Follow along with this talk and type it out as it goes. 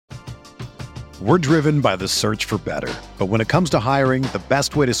We're driven by the search for better. But when it comes to hiring, the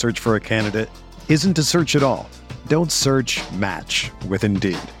best way to search for a candidate isn't to search at all. Don't search, match with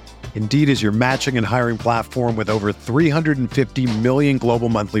Indeed. Indeed is your matching and hiring platform with over 350 million global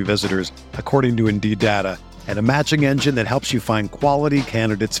monthly visitors, according to Indeed data, and a matching engine that helps you find quality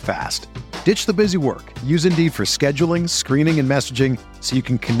candidates fast. Ditch the busy work. Use Indeed for scheduling, screening, and messaging so you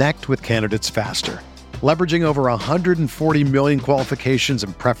can connect with candidates faster. Leveraging over 140 million qualifications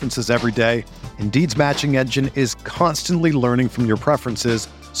and preferences every day, Indeed's matching engine is constantly learning from your preferences,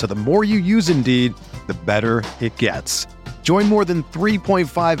 so the more you use Indeed, the better it gets. Join more than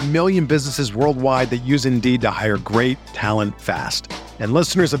 3.5 million businesses worldwide that use Indeed to hire great talent fast. And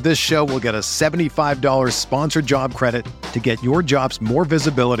listeners of this show will get a $75 sponsored job credit to get your jobs more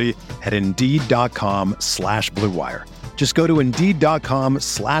visibility at Indeed.com/Blue Wire. Just go to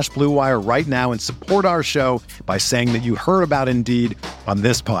Indeed.com/Blue Wire right now and support our show by saying that you heard about Indeed on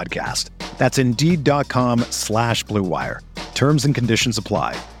this podcast. That's Indeed.com/Blue Wire. Terms and conditions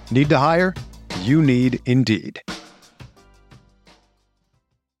apply. Need to hire? You need Indeed.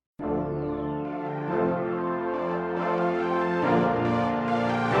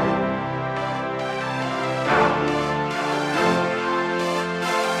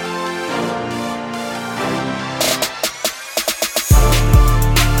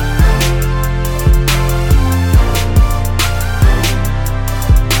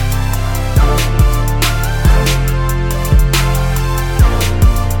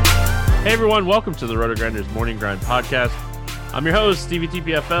 Hey everyone, welcome to the RotoGrinders Morning Grind Podcast. I'm your host, Stevie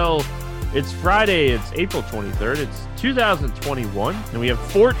TPFL. It's Friday, it's April 23rd, it's 2021, and we have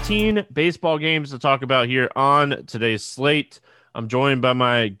 14 baseball games to talk about here on today's slate. I'm joined by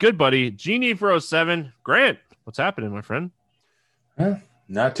my good buddy, Genie407. Grant, what's happening, my friend?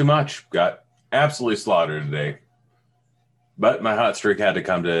 Not too much. Got absolutely slaughtered today. But my hot streak had to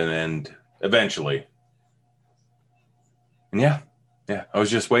come to an end eventually. And yeah, I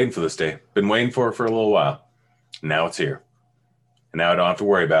was just waiting for this day. Been waiting for it for a little while. Now it's here. And now I don't have to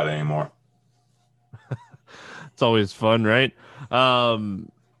worry about it anymore. It's always fun, right? Yeah,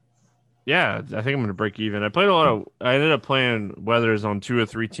 I think I'm going to break even. I ended up playing Weathers on 2 or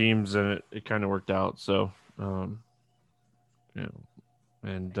 3 teams, and it kind of worked out. So, the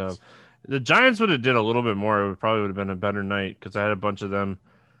Giants would have did a little bit more. It probably would have been a better night because I had a bunch of them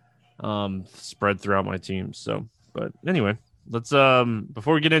spread throughout my teams. So, but anyway. Let's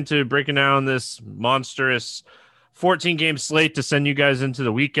before we get into breaking down this monstrous 14-game slate to send you guys into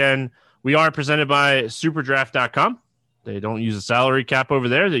the weekend, we are presented by superdraft.com. They don't use a salary cap over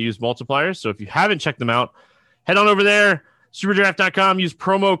there. They use multipliers. So if you haven't checked them out, head on over there, superdraft.com, use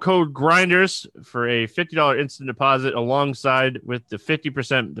promo code GRINDERS for a $50 instant deposit alongside with the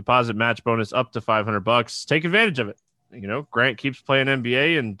 50% deposit match bonus up to $500. Take advantage of it. You know, Grant keeps playing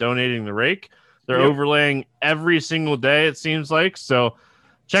NBA and donating the rake. They're overlaying every single day, it seems like. So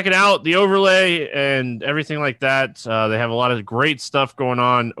check it out, the overlay and everything like that. They have a lot of great stuff going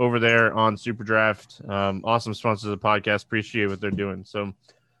on over there on SuperDraft. Awesome sponsors of the podcast. Appreciate what they're doing. So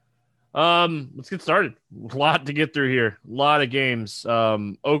let's get started. A lot to get through here. A lot of games.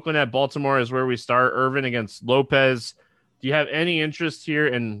 Oakland at Baltimore is where we start. Irvin against Lopez. Do you have any interest here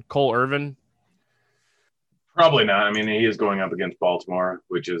in Cole Irvin? Probably not. I mean, he is going up against Baltimore,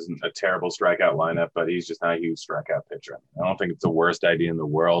 which is a terrible strikeout lineup, but he's just not a huge strikeout pitcher. I don't think it's the worst idea in the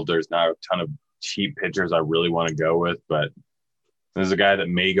world. There's not a ton of cheap pitchers I really want to go with, but there's a guy that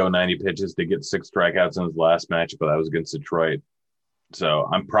may go 90 pitches to get 6 strikeouts in his last match, but that was against Detroit. So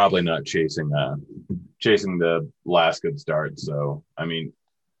I'm probably not chasing the last good start. So, I mean,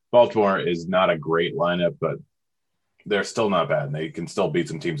 Baltimore is not a great lineup, but they're still not bad, and they can still beat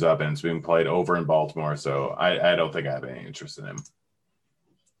some teams up, and it's being played over in Baltimore, so I don't think I have any interest in him.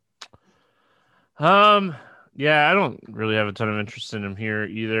 Yeah, I don't really have a ton of interest in him here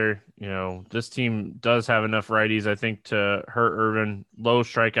either. You know, this team does have enough righties, I think, to hurt Irvin. Low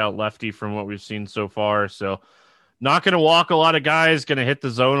strikeout lefty from what we've seen so far, so not going to walk a lot of guys, going to hit the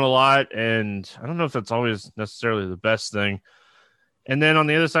zone a lot, and I don't know if that's always necessarily the best thing. And then on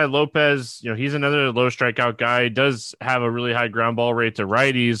the other side, Lopez, you know, he's another low strikeout guy. He does have a really high ground ball rate to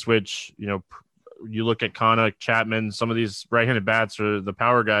righties, which, you know, you look at Connick, Chapman, some of these right-handed bats are the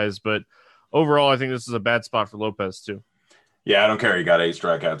power guys. But overall, I think this is a bad spot for Lopez too. Yeah, I don't care. He got 8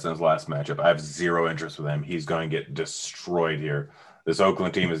 strikeouts in his last matchup. I have zero interest with him. He's going to get destroyed here. This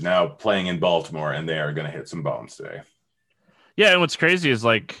Oakland team is now playing in Baltimore, and they are going to hit some bombs today. Yeah, and what's crazy is,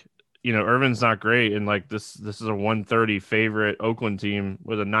 like, you know, Irvin's not great, and like this is a 130 favorite Oakland team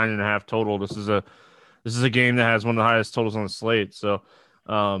with a 9.5 total. This is a game that has one of the highest totals on the slate. So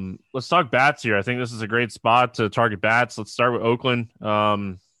let's talk bats here. I think this is a great spot to target bats. Let's start with Oakland.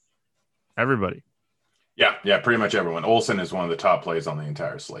 Everybody. Yeah, pretty much everyone. Olsen is one of the top plays on the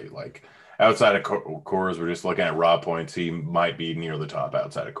entire slate. Like outside of Coors, we're just looking at raw points. He might be near the top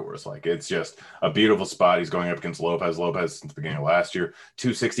outside of Coors. Like it's just a beautiful spot. He's going up against Lopez. Lopez since the beginning of last year,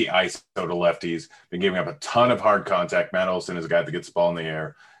 260 ISO to lefties. Been giving up a ton of hard contact. Matt Olson is a guy that gets the ball in the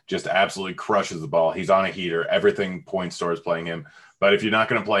air, just absolutely crushes the ball. He's on a heater. Everything points towards playing him. But if you're not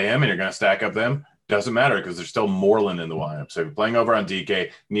going to play him and you're going to stack up them, doesn't matter because there's still Moreland in the lineup. So if you're playing over on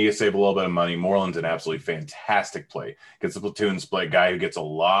DK, need to save a little bit of money. Moreland's an absolutely fantastic play. Gets the platoon split, guy who gets a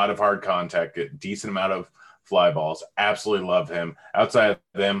lot of hard contact, a decent amount of fly balls. Absolutely love him. Outside of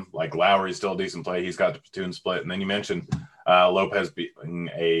them, like Lowry's still a decent play. He's got the platoon split. And then you mentioned Lopez being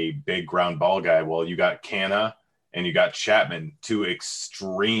a big ground ball guy. Well, you got Canha and you got Chapman, two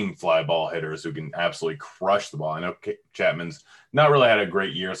extreme fly ball hitters who can absolutely crush the ball. I know Chapman's not really had a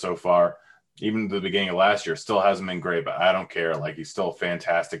great year so far. Even the beginning of last year, still hasn't been great, but I don't care. Like, he's still a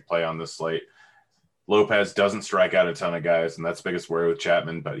fantastic play on this slate. Lopez doesn't strike out a ton of guys, and that's the biggest worry with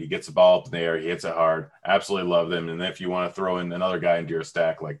Chapman, but he gets the ball up in the air. He hits it hard. Absolutely love them. And if you want to throw in another guy into your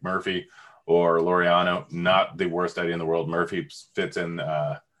stack like Murphy or Laureano, not the worst idea in the world. Murphy fits in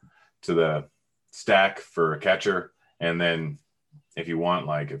to the stack for a catcher. And then if you want,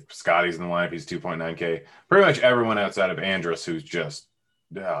 like, if Scotty's in the lineup, he's 2.9K. Pretty much everyone outside of Andrus, who's just,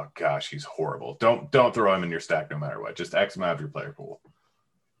 oh gosh, he's horrible. Don't throw him in your stack no matter what. Just X him out of your player pool.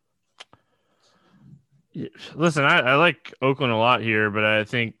 Listen, I like Oakland a lot here, but I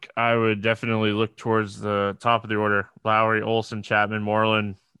think I would definitely look towards the top of the order. Lowry, Olsen, Chapman,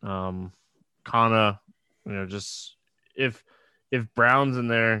 Moreland, Canha. Just if Brown's in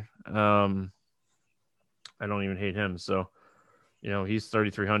there, I don't even hate him. So, he's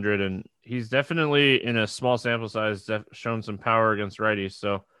 3,300, and he's definitely in a small sample size shown some power against righties.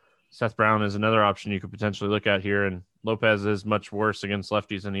 So Seth Brown is another option you could potentially look at here, and Lopez is much worse against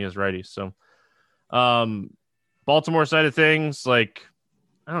lefties than he is righties. So Baltimore side of things, like,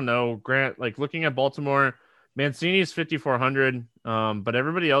 I don't know, Grant, like looking at Baltimore, Mancini's 5,400, but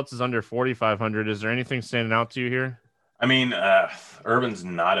everybody else is under 4,500. Is there anything standing out to you here? I mean, Urban's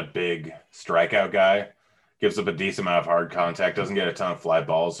not a big strikeout guy. Gives up a decent amount of hard contact, doesn't get a ton of fly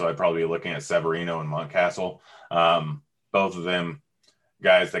balls, so I'd probably be looking at Severino and Mountcastle. Both of them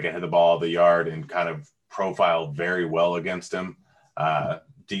guys that can hit the ball of the yard and kind of profile very well against him.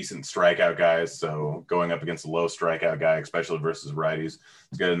 Decent strikeout guys, so going up against a low strikeout guy, especially versus righties,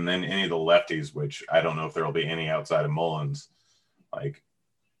 is good. And then any of the lefties, which I don't know if there will be any outside of Mullins. Like,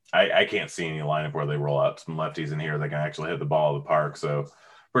 I can't see any lineup where they roll out some lefties in here that can actually hit the ball of the park, so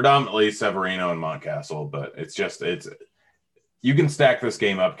predominantly Severino and Mountcastle, but it's you can stack this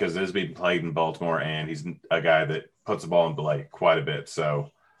game up because it is being played in Baltimore, and he's a guy that puts the ball in play quite a bit. So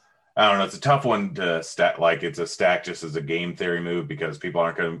I don't know. It's a tough one to stack. Like, it's a stack just as a game theory move because people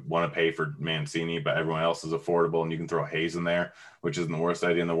aren't going to want to pay for Mancini, but everyone else is affordable, and you can throw Hayes in there, which isn't the worst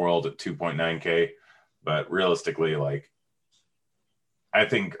idea in the world at 2.9K. But realistically, like, I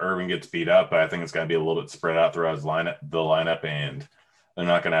think Irvin gets beat up, but I think it's going to be a little bit spread out throughout the lineup, and they're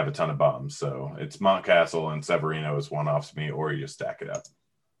not going to have a ton of bombs. So it's Mountcastle and Severino as one-offs to me, or you just stack it up.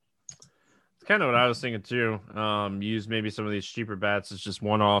 It's kind of what I was thinking too. Use maybe some of these cheaper bats as just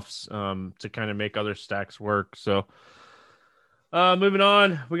one-offs to kind of make other stacks work. So moving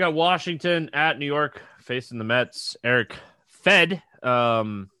on, we got Washington at New York facing the Mets. Eric Fed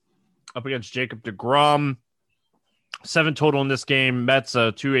up against Jacob deGrom. 7 total in this game. Mets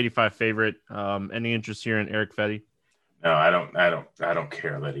a 285 favorite. Any interest here in Eric Fedde? No, I don't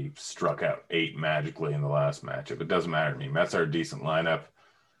care that he struck out 8 magically in the last matchup. It doesn't matter to me. Mets are a decent lineup.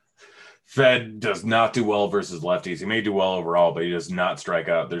 Fed does not do well versus lefties. He may do well overall, but he does not strike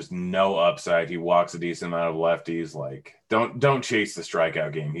out. There's no upside. He walks a decent amount of lefties. Like, don't chase the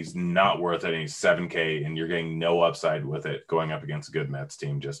strikeout game. He's not worth it. He's 7K, and you're getting no upside with it going up against a good Mets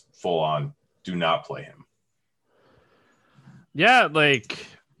team. Just full on, do not play him. Yeah, like,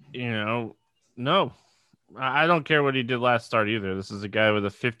 no. I don't care what he did last start either. This is a guy with a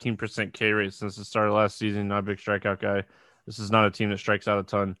 15% K rate since the start of last season, not a big strikeout guy. This is not a team that strikes out a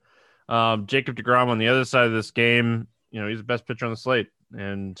ton. Jacob deGrom on the other side of this game, he's the best pitcher on the slate.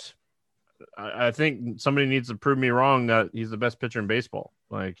 And I think somebody needs to prove me wrong that he's the best pitcher in baseball.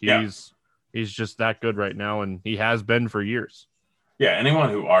 Like, he's just that good right now, and he has been for years. Yeah, anyone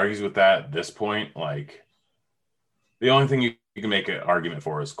who argues with that at this point, like, the only thing you can make an argument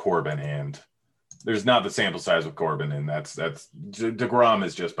for is Corbin, and there's not the sample size with Corbin, and that's deGrom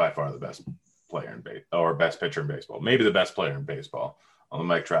is just by far the best player or best pitcher in baseball, maybe the best player in baseball.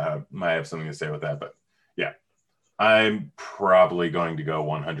 Mike might have something to say with that, but yeah, I'm probably going to go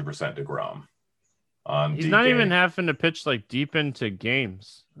 100% deGrom. on He's DK. not even having to pitch like deep into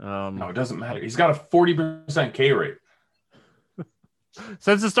games. No, it doesn't matter. He's got a 40% K rate.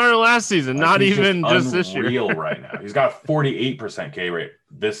 Since the start of last season, Like, not he's even just this year. unreal right now. He's got a 48% K rate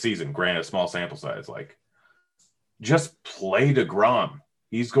this season. Granted, small sample size. Like, just play DeGrom.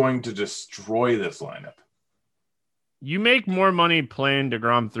 He's going to destroy this lineup. You make more money playing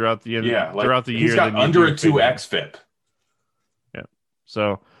DeGrom throughout the throughout the year. He's got under a 2x FIP. Yeah,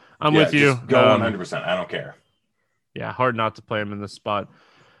 so I'm with you. Just go 100%. I don't care. Yeah, hard not to play him in this spot.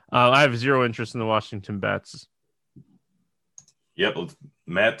 I have zero interest in the Washington Bats. Yep,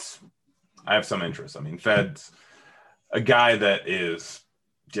 Mets. I have some interest. I mean, Fed's a guy that is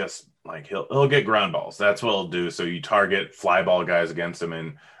just like he'll get ground balls. That's what he'll do. So you target fly ball guys against him,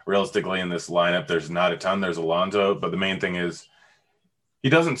 and realistically in this lineup, there's not a ton. There's Alonso, but the main thing is he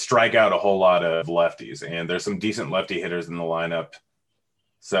doesn't strike out a whole lot of lefties, and there's some decent lefty hitters in the lineup.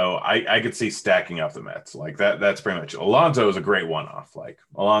 So I could see stacking up the Mets like that. That's pretty much Alonso is a great one-off. Like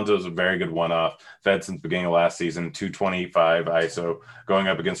Alonso is a very good one-off. Fed since the beginning of last season, 225 ISO going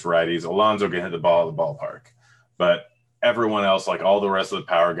up against righties. Alonso can hit the ball at the ballpark, but everyone else, like all the rest of the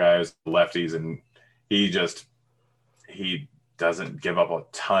power guys, lefties, and he doesn't give up a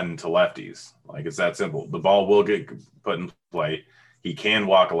ton to lefties. Like it's that simple. The ball will get put in play. He can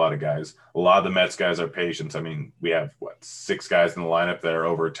walk a lot of guys. A lot of the Mets guys are patients. I mean, we have, 6 guys in the lineup that are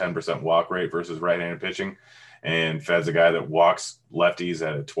over a 10% walk rate versus right-handed pitching. And Fed's a guy that walks lefties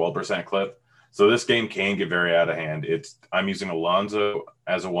at a 12% clip. So this game can get very out of hand. I'm using Alonso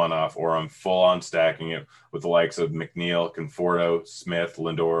as a one-off, or I'm full-on stacking it with the likes of McNeil, Conforto, Smith,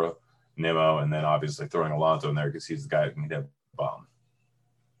 Lindor, Nimmo, and then obviously throwing Alonso in there because he's the guy that can hit a bomb.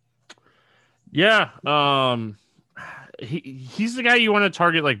 Yeah, he's the guy you want to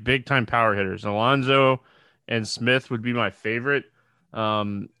target like big time power hitters. Alonso and Smith would be my favorite.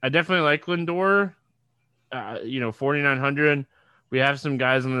 I definitely like Lindor. 4,900. We have some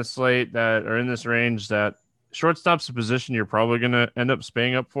guys on the slate that are in this range that shortstop's a position you're probably going to end up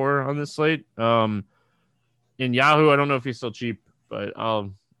spaying up for on this slate. In Yahoo, I don't know if he's still cheap, but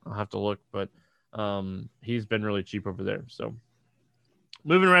I'll have to look. But he's been really cheap over there. So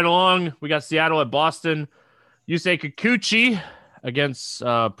moving right along, we got Seattle at Boston. Yusei Kikuchi against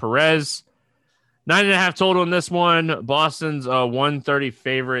Perez. 9.5 total in this one. Boston's 130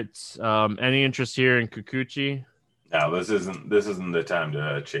 favorites. Any interest here in Kikuchi? No, this isn't the time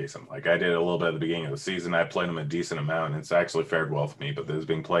to chase him. Like I did a little bit at the beginning of the season. I played him a decent amount, and it's actually fared well for me. But this is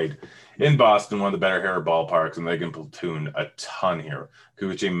being played in Boston, one of the better hair ballparks, and they can platoon a ton here.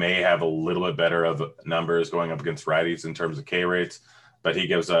 Kikuchi may have a little bit better of numbers going up against righties in terms of K rates, but he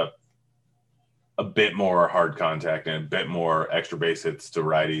gives up a bit more hard contact and a bit more extra base hits to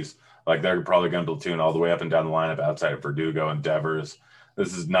righties. Like they're probably going to platoon all the way up and down the lineup outside of Verdugo and Devers.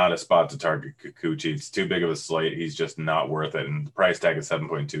 This is not a spot to target Kikuchi. It's too big of a slate. He's just not worth it. And the price tag of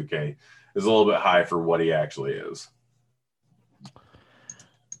 7.2K is a little bit high for what he actually is.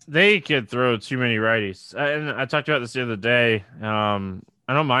 They could throw too many righties. And I talked about this the other day. I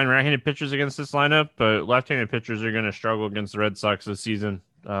don't mind right-handed pitchers against this lineup, but left-handed pitchers are going to struggle against the Red Sox this season.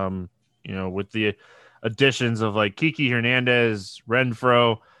 With the additions of like Kiki Hernandez,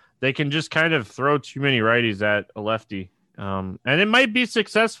 Renfroe, they can just kind of throw too many righties at a lefty. And it might be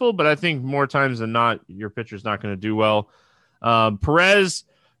successful, but I think more times than not, your pitcher's not going to do well. Perez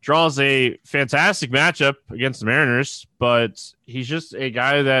draws a fantastic matchup against the Mariners, but he's just a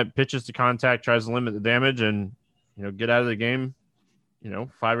guy that pitches to contact, tries to limit the damage, and get out of the game,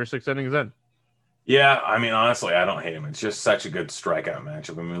 5 or 6 innings in. Yeah, I mean, honestly, I don't hate him. It's just such a good strikeout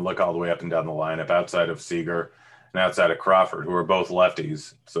matchup. I mean, look all the way up and down the lineup outside of Seager and outside of Crawford, who are both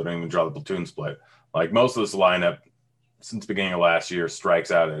lefties, so don't even draw the platoon split. Like most of this lineup, since the beginning of last year,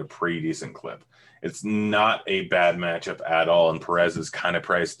 strikes out at a pretty decent clip. It's not a bad matchup at all, and Perez is kind of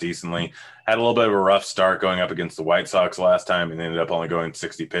priced decently. Had a little bit of a rough start going up against the White Sox last time and ended up only going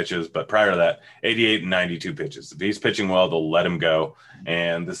 60 pitches, but prior to that, 88 and 92 pitches. If he's pitching well, they'll let him go,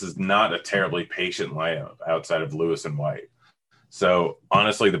 and this is not a terribly patient lineup outside of Lewis and White. So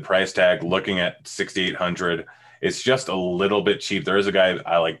honestly, the price tag, looking at 6,800, it's just a little bit cheap. There is a guy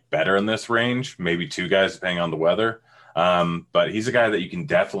I like better in this range, maybe 2 guys depending on the weather. But he's a guy that you can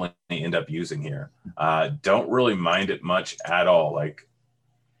definitely end up using here. Don't really mind it much at all. Like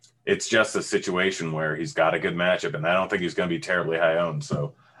it's just a situation where he's got a good matchup, and I don't think he's going to be terribly high owned.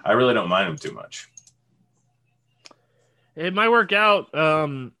 So I really don't mind him too much. It might work out.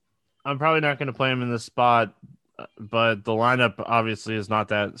 I'm probably not going to play him in this spot, but the lineup obviously is not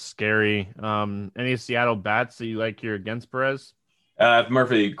that scary. Any Seattle bats that you like here against Perez? If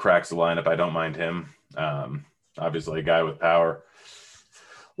Murphy cracks the lineup, I don't mind him. Obviously a guy with power.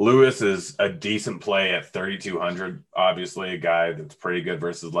 Lewis is a decent play at 3,200. Obviously, a guy that's pretty good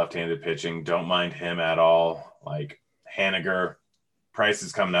versus left-handed pitching. Don't mind him at all. Like Haniger, price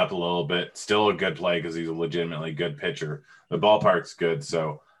is coming up a little bit. Still a good play because he's a legitimately good pitcher. The ballpark's good,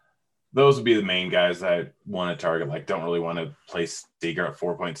 so those would be the main guys that I want to target. Like, don't really want to play Seager at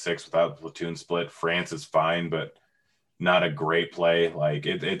 4.6 without the platoon split. France is fine, but not a great play. Like,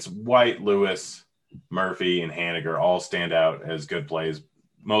 it's White, Lewis, Murphy, and Haniger all stand out as good plays,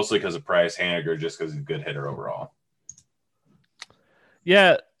 mostly because of price. Haniger just because he's a good hitter overall.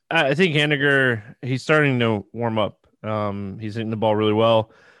 Yeah, I think Haniger, he's starting to warm up. He's hitting the ball really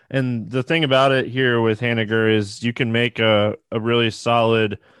well. And the thing about it here with Haniger is you can make a really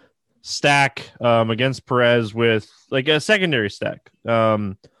solid stack against Perez with like a secondary stack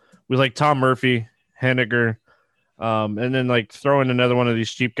with like Tom Murphy, Haniger, and then like throw in another one of these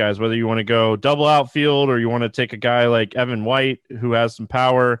cheap guys, whether you want to go double outfield or you want to take a guy like Evan White who has some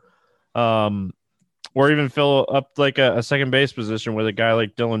power, or even fill up like a second base position with a guy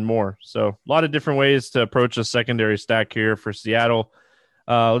like Dylan Moore. So a lot of different ways to approach a secondary stack here for Seattle.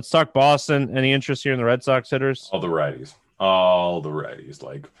 Let's talk Boston. Any interest here in the Red Sox hitters? All the righties.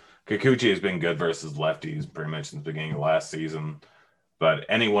 Like Kikuchi has been good versus lefties pretty much since the beginning of last season. But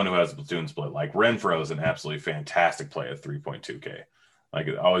anyone who has a platoon split, like Renfroe is an absolutely fantastic play at 3.2K. Like,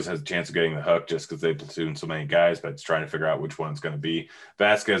 it always has a chance of getting the hook just because they platoon so many guys, but it's trying to figure out which one it's going to be.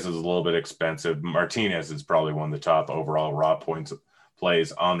 Vasquez is a little bit expensive. Martinez is probably one of the top overall raw points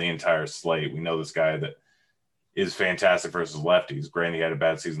plays on the entire slate. We know this guy that is fantastic versus lefties. Granted, he had a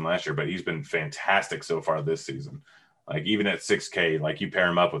bad season last year, but he's been fantastic so far this season. Like, even at 6K, like, you pair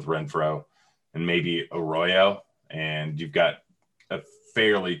him up with Renfroe and maybe Arroyo, and you've got a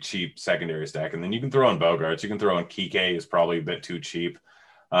fairly cheap secondary stack. And then you can throw in Bogarts. You can throw in Kike, is probably a bit too cheap.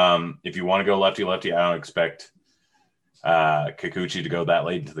 If you want to go lefty-lefty, I don't expect Kikuchi to go that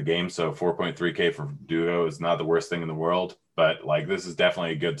late into the game. So 4.3K for Duo is not the worst thing in the world. But, like, this is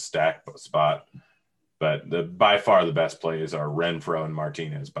definitely a good stack spot. But by far the best plays are Renfroe and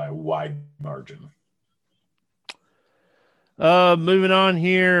Martinez by a wide margin. Moving on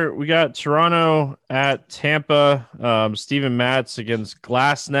here, we got Toronto at Tampa. Steven Matz against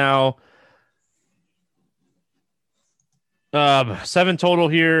Glasnow. 7 total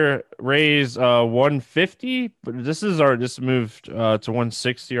here. Rays 150, but this moved to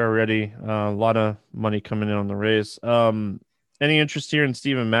 160 already. A lot of money coming in on the Rays. Any interest here in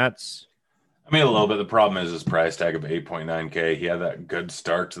Steven Matz? I mean, a little bit. The problem is his price tag of 8.9K. He had that good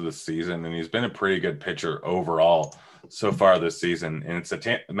start to the season, and he's been a pretty good pitcher overall so far this season. And it's a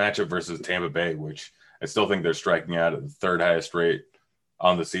matchup versus Tampa Bay, which I still think they're striking out at the third highest rate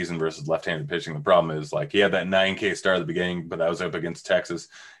on the season versus left-handed pitching. The problem is, like, he had that 9K start at the beginning, but that was up against Texas.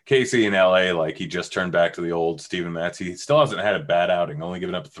 KC in LA, like, he just turned back to the old Steven Matz. He still hasn't had a bad outing, only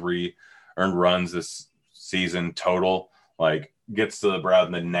given up 3 earned runs this season total. Like, gets to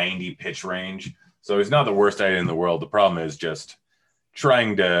around the 90 pitch range. So he's not the worst idea in the world. The problem is just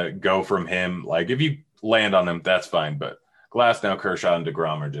trying to go from him. Like, if you land on him, that's fine. But Glasnow, Kershaw, and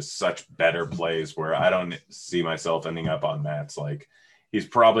DeGrom are just such better plays where I don't see myself ending up on Matz. Like, he's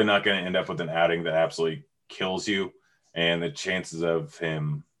probably not going to end up with an outing that absolutely kills you. And the chances of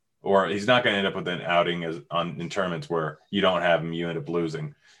him, or he's not going to end up with an outing in tournaments where you don't have him, you end up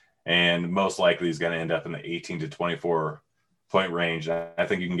losing. And most likely he's going to end up in the 18 to 24 point range. I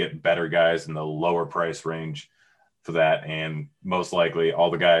think you can get better guys in the lower price range for that. And most likely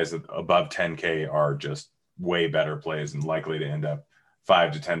all the guys above 10K are just way better plays and likely to end up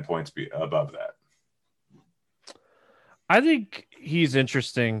 5 to 10 points above that. I think he's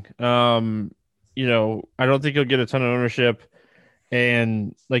interesting. You know, I don't think he'll get a ton of ownership.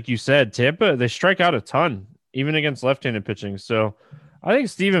 And like you said, Tampa, they strike out a ton, even against left-handed pitching. So I think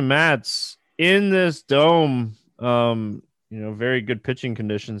Steven Matz in this dome, you know, very good pitching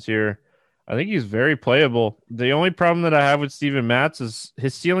conditions here. I think he's very playable. The only problem that I have with Steven Matz is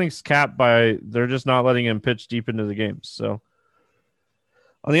his ceiling's capped by they're just not letting him pitch deep into the games. So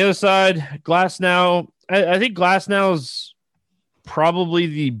on the other side, Glasnow, I think Glasnow's probably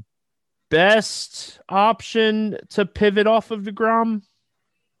the best option to pivot off of DeGrom.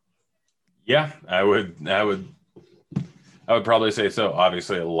 Yeah, I would probably say so.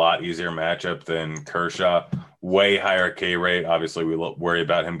 Obviously, a lot easier matchup than Kershaw. Way higher K rate. Obviously, we worry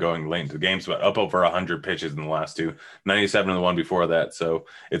about him going late into the games, but up over 100 pitches in the last 2, 97 in the one before that. So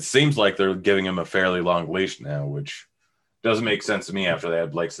it seems like they're giving him a fairly long leash now, which doesn't make sense to me after they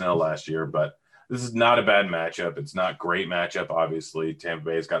had Blake Snell last year. But this is not a bad matchup. It's not a great matchup, obviously. Tampa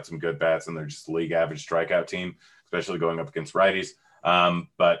Bay's got some good bats, and they're just a league average strikeout team, especially going up against righties.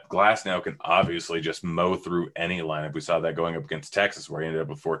 But Glasnow can obviously just mow through any lineup. We saw that going up against Texas, where he ended up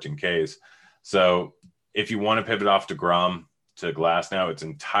with 14 Ks. So if you want to pivot off DeGrom to Glasnow, it's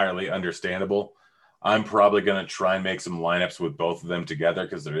entirely understandable. I'm probably going to try and make some lineups with both of them together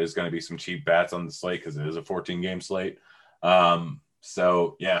because there is going to be some cheap bats on the slate because it is a 14-game slate.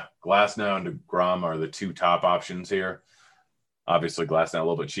 So, yeah, Glasnow and DeGrom are the two top options here. Obviously, Glasnow a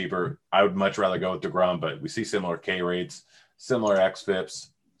little bit cheaper. I would much rather go with DeGrom, but we see similar K rates, similar xFIPs,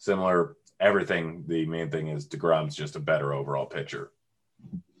 similar everything. The main thing is DeGrom's just a better overall pitcher.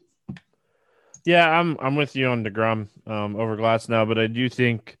 Yeah, I'm with you on DeGrom over Glasnow, but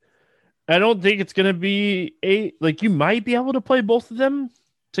I don't think it's going to be you might be able to play both of them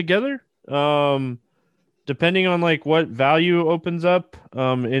together. Depending on what value opens up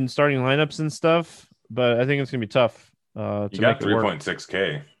in starting lineups and stuff, but I think it's gonna be tough. You got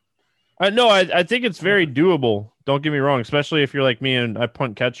 3.6K. No, I think it's very doable. Don't get me wrong, especially if you're like me and I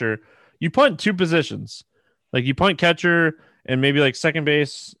punt catcher. You punt two positions, you punt catcher and maybe second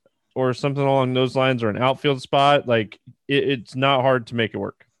base or something along those lines, or an outfield spot. It's not hard to make it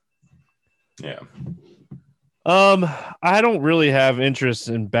work. Yeah. I don't really have interest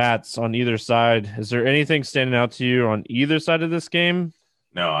in bats on either side. Is there anything standing out to you on either side of this game?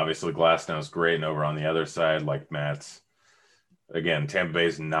 No, obviously Glasnow's great, and over on the other side, like Matt's, again, Tampa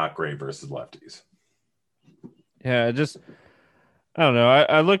Bay's not great versus lefties. Yeah, I don't know.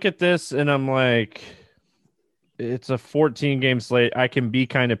 I look at this and I'm like, it's a 14-game slate. I can be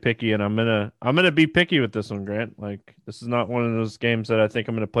kind of picky, and I'm gonna be picky with this one, Grant. This is not one of those games that I think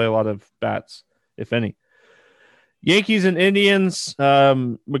I'm gonna play a lot of bats, if any. Yankees and Indians,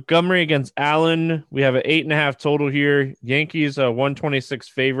 Montgomery against Allen. We have an 8.5 total here. Yankees 126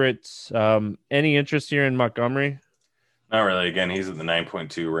 favorites. Any interest here in Montgomery? Not really. Again, he's at the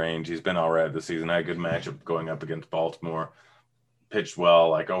 9.2 range. He's been all right this season. Had a good matchup going up against Baltimore. Pitched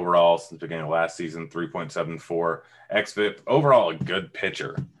well, overall since the beginning of last season, 3.74 xFIP. Overall, a good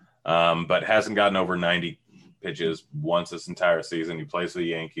pitcher, but hasn't gotten over 90 pitches once this entire season. He plays for the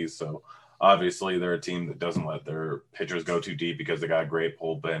Yankees, so obviously, they're a team that doesn't let their pitchers go too deep because they got a great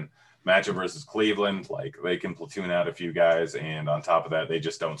bullpen. Matchup versus Cleveland, they can platoon out a few guys, and on top of that, they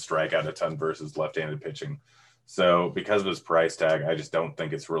just don't strike out a ton versus left-handed pitching. So because of his price tag, I just don't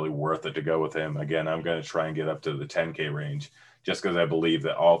think it's really worth it to go with him. Again, I'm going to try and get up to the 10K range just because I believe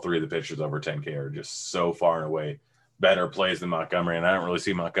that all three of the pitchers over 10K are just so far and away better plays than Montgomery, and I don't really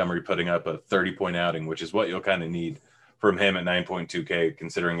see Montgomery putting up a 30-point outing, which is what you'll kind of need from him at 9.2K,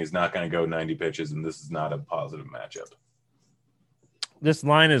 considering he's not going to go 90 pitches, and this is not a positive matchup. This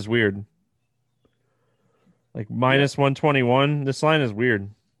line is weird. Minus 121. This line is weird.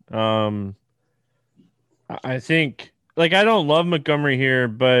 I think, I don't love Montgomery here,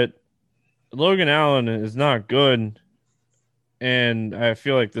 but Logan Allen is not good, and I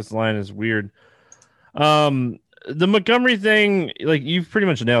feel like this line is weird. The Montgomery thing, you've pretty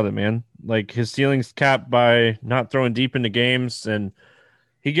much nailed it, man. His ceiling's capped by not throwing deep into games, and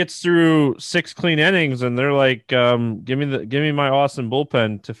he gets through 6 clean innings, and they're like, give me my awesome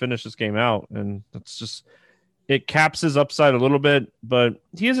bullpen to finish this game out. And that's just, it caps his upside a little bit, but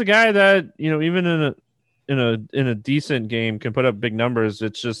he is a guy that, even in a decent game can put up big numbers.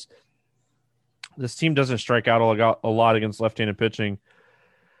 It's just, this team doesn't strike out a lot against left-handed pitching.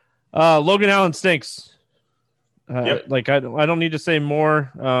 Logan Allen stinks. Yep. I don't need to say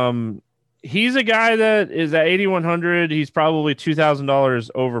more. He's a guy that is at 8,100. He's probably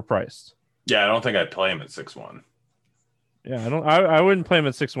 $2,000 overpriced. Yeah, I don't think I'd play him at 6-1. Yeah, I wouldn't play him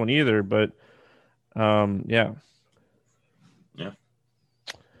at 6-1 either. But, yeah.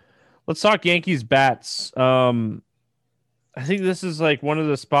 Let's talk Yankees bats. I think this is one of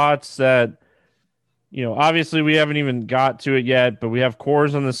the spots that, obviously we haven't even got to it yet, but we have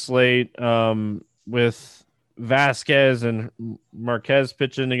Coors on the slate with Vasquez and Marquez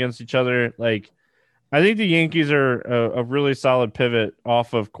pitching against each other. I think the Yankees are a really solid pivot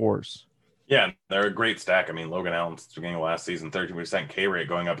off of Coors. Yeah, they're a great stack. I mean, Logan Allen's beginning of last season, 13% K rate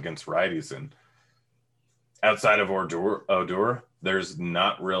going up against righties, and outside of Odor, there's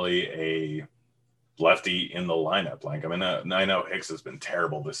not really a lefty in the lineup. I know Hicks has been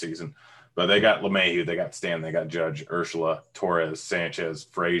terrible this season, but they got LeMahieu, they got Stan, they got Judge, Urshela, Torres, Sanchez,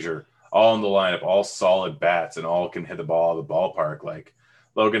 Frazier, all in the lineup, all solid bats, and all can hit the ball out of the ballpark.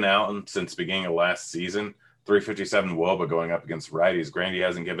 Logan Allen, since the beginning of last season, 357 WOBA going up against righties. Granted, he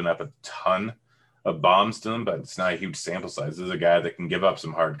hasn't given up a ton of bombs to them, but it's not a huge sample size. This is a guy that can give up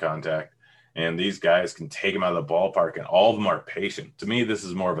some hard contact, and these guys can take him out of the ballpark, and all of them are patient. To me, this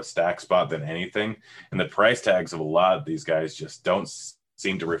is more of a stack spot than anything, and the price tags of a lot of these guys just don't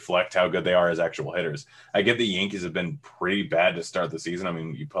seem to reflect how good they are as actual hitters. I get the Yankees have been pretty bad to start the season. I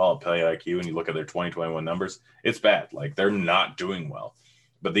mean, you pull up Play IQ and you look at their 2021 numbers, it's bad. Like, they're not doing well.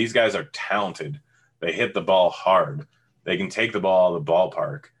 But these guys are talented. They hit the ball hard. They can take the ball out of the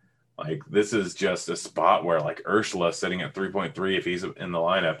ballpark. Like, this is just a spot where, like, Urshela sitting at 3.3 if he's in the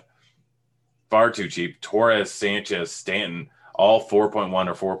lineup, far too cheap. Torres, Sanchez, Stanton, all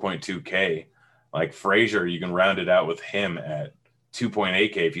 4.1 or 4.2K. Like, Frazier, you can round it out with him at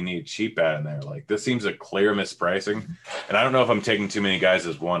 2.8K if you need a cheap bat in there. Like, this seems a clear mispricing. And I don't know if I'm taking too many guys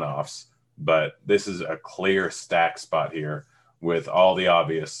as one-offs, but this is a clear stack spot here with all the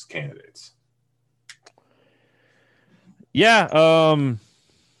obvious candidates. Yeah.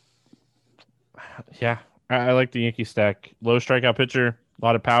 Yeah, I like the Yankee stack. Low strikeout pitcher, a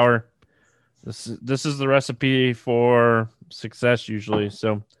lot of power. This is the recipe for success usually.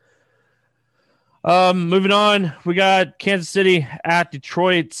 So, moving on, we got Kansas City at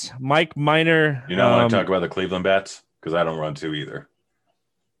Detroit. Mike Minor. You don't want to talk about the Cleveland bats? Because I don't run two either.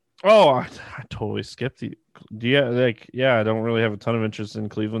 Oh, I totally skipped the. I don't really have a ton of interest in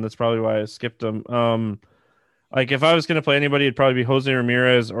Cleveland. That's probably why I skipped them. Like, if I was going to play anybody, it'd probably be Jose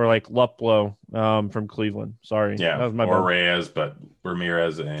Ramirez or like Luplow from Cleveland. Sorry. Yeah, that was my or bad. Reyes, but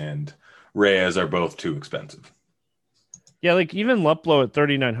Ramirez and Reyes are both too expensive. Yeah, like even Luplow at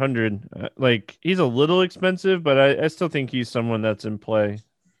 3,900, like he's a little expensive, but I still think he's someone that's in play.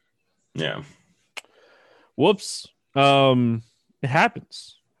 Yeah. Whoops. It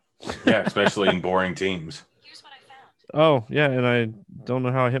happens. Yeah, especially in boring teams. Here's what I found. Oh, yeah, and I don't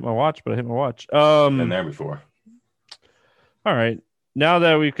know how I hit my watch, but I hit my watch. Been there before. All right. Now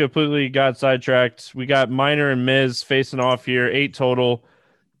that we completely got sidetracked, we got Minor and Miz facing off here, 8 total.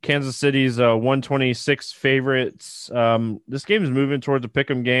 Kansas City's 126 favorites. This game is moving towards a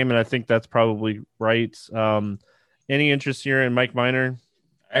pick'em game, and I think that's probably right. Any interest here in Mike Minor?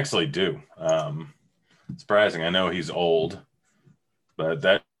 I actually do. Surprising. I know he's old, but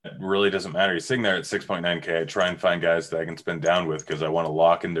that really doesn't matter. He's sitting there at 6.9K. I try and find guys that I can spin down with because I want to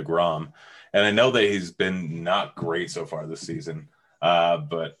lock into DeGrom. And I know that he's been not great so far this season,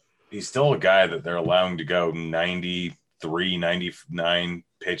 but he's still a guy that they're allowing to go 93, 99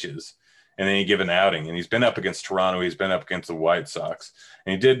 pitches in any given outing. And he's been up against Toronto. He's been up against the White Sox.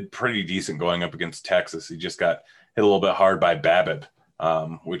 And he did pretty decent going up against Texas. He just got hit a little bit hard by Babbitt,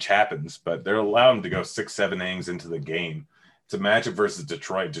 which happens. But they're allowing him to go 6-7 innings into the game. It's a matchup versus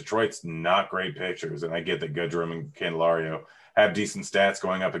Detroit. Detroit's not great pitchers. And I get that Goodrum and Candelario have decent stats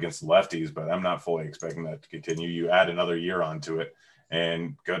going up against lefties, but I'm not fully expecting that to continue. You add another year onto it,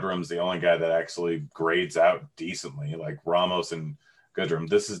 and Goodrum's the only guy that actually grades out decently, like Ramos and Goodrum.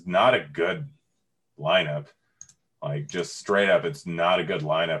 This is not a good lineup. Like, just straight up, it's not a good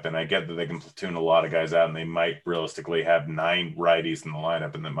lineup. And I get that they can platoon a lot of guys out, and they might realistically have 9 righties in the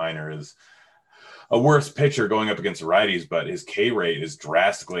lineup, and that Minor is a worse pitcher going up against righties, but his K rate is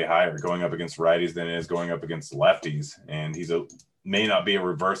drastically higher going up against righties than it is going up against lefties. And may not be a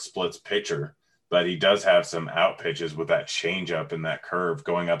reverse splits pitcher, but he does have some out pitches with that changeup and that curve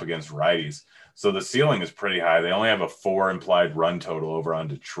going up against righties. So the ceiling is pretty high. They only have a 4 implied run total over on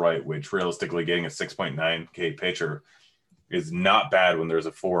Detroit, which realistically getting a 6.9K pitcher is not bad when there's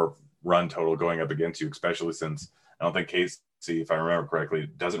a 4 run total going up against you, especially since I don't think Casey, if I remember correctly,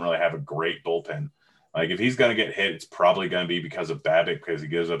 doesn't really have a great bullpen. Like, if he's going to get hit, it's probably going to be because of Babbitt, because he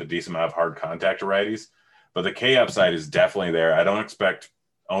gives up a decent amount of hard contact to righties. But the K upside is definitely there. I don't expect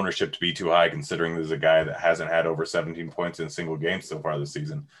ownership to be too high, considering there's a guy that hasn't had over 17 points in a single game so far this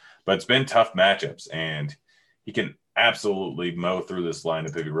season. But it's been tough matchups, and he can absolutely mow through this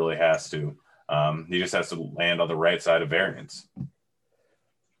lineup if he really has to. He just has to land on the right side of variance.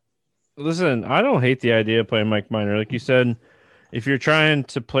 Listen, I don't hate the idea of playing Mike Minor. Like you said, if you're trying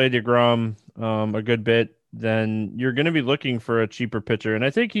to play DeGrom a good bit, then you're going to be looking for a cheaper pitcher. And I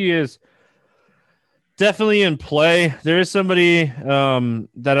think he is definitely in play. There is somebody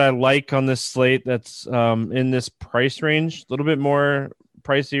that I like on this slate that's in this price range, a little bit more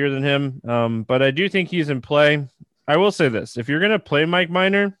pricier than him. But I do think he's in play. I will say this. If you're going to play Mike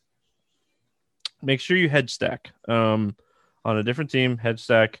Minor, make sure you hedge stack on a different team, hedge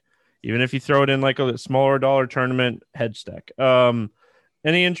stack. Even if you throw it in like a smaller dollar tournament, hedge stack.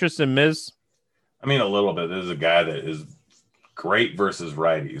 Any interest in Miz? I mean, a little bit. This is a guy that is great versus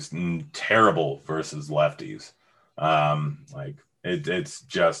righties and terrible versus lefties. It's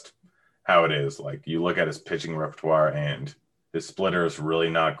just how it is. Like, you look at his pitching repertoire, and his splitter is really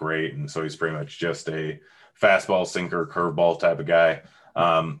not great, and so he's pretty much just a fastball, sinker, curveball type of guy.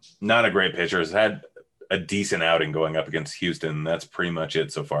 Not a great pitcher. Has had a decent outing going up against Houston. That's pretty much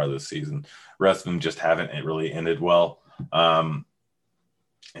it so far this season. The rest of them just haven't really ended well.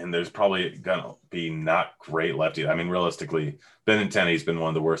 and there's probably going to be not great lefty. I mean, realistically, Benintendi's been one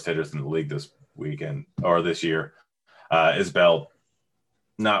of the worst hitters in the league this weekend or this year. Isbell,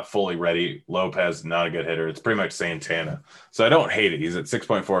 not fully ready. Lopez, not a good hitter. It's pretty much Santana. So I don't hate it. He's at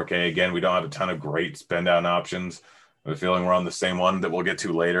 6.4K. Again, we don't have a ton of great spend down options. I'm feeling we're on the same one that we'll get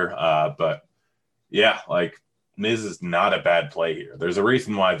to later. But yeah, like Miz is not a bad play here. There's a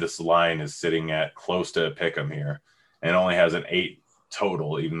reason why this line is sitting at close to a pick 'em here and only has an 8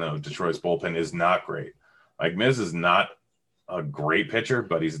 total, even though Detroit's bullpen is not great. Like Miz is not a great pitcher,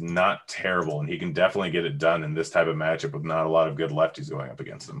 but he's not terrible, and he can definitely get it done in this type of matchup with not a lot of good lefties going up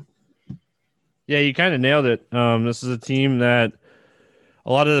against him. Yeah, you kind of nailed it. This is a team that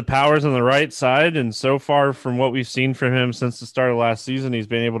a lot of the power's on the right side, and so far from what we've seen from him since the start of last season, he's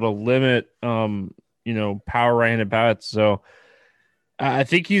been able to limit, power right-handed bats. So I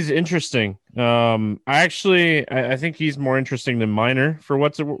think he's interesting. I think he's more interesting than Minor for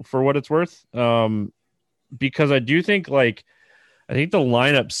what it's worth. Because I do think I think the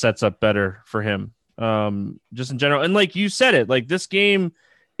lineup sets up better for him. Just in general. And like you said it, like this game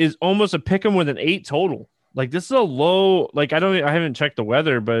is almost a pick 'em with an 8 total. Like this is a low, I haven't checked the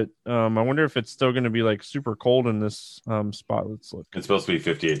weather, but I wonder if it's still going to be like super cold in this spot. Let's look. It's supposed to be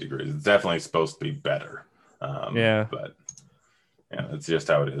 58 degrees. It's definitely supposed to be better. But yeah, that's just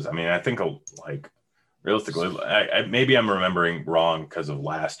how it is. I mean, I think like realistically, maybe I'm remembering wrong because of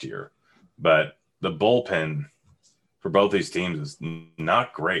last year, but the bullpen for both these teams is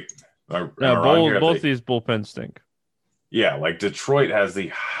not great. Both these bullpens stink. Yeah, like Detroit has the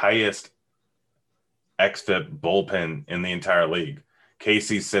highest xFIP bullpen in the entire league.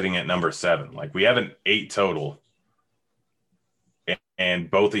 Casey's sitting at number 7. Like we have an 8 total,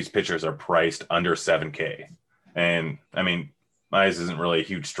 and both these pitchers are priced under 7K. And I mean, Mize isn't really a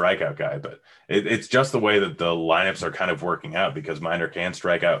huge strikeout guy, but it's just the way that the lineups are kind of working out because Minor can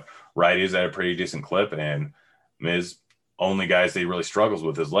strike out righties at a pretty decent clip, and Miz only guys that he really struggles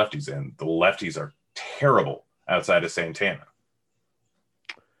with is lefties, and the lefties are terrible outside of Santana.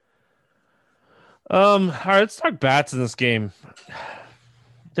 All right, let's talk bats in this game.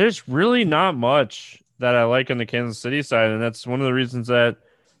 There's really not much that I like on the Kansas City side, and that's one of the reasons that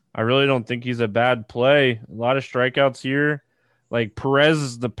I really don't think he's a bad play. A lot of strikeouts here. Like Perez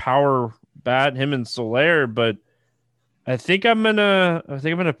is the power bat, him and Soler, but I think I'm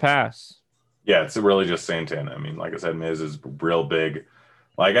gonna pass. Yeah, it's really just Santana. I mean, like I said, Miz is real big.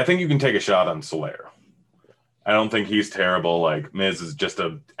 Like I think you can take a shot on Soler. I don't think he's terrible. Like Miz is just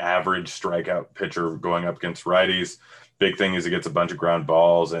an average strikeout pitcher going up against righties. Big thing is he gets a bunch of ground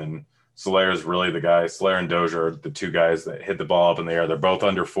balls, and Soler is really the guy. Soler and Dozier are the 2 guys that hit the ball up in the air. They're both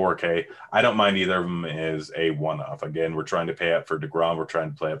under 4K. I don't mind either of them as a one-off. Again, we're trying to pay up for DeGrom. We're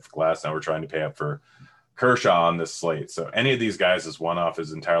trying to play up for Glass. Now we're trying to pay up for Kershaw on this slate. So any of these guys as one-off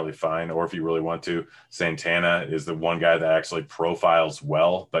is entirely fine. Or if you really want to, Santana is the one guy that actually profiles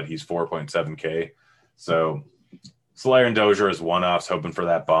well, but he's 4.7K. So Soler and Dozier is one-offs, hoping for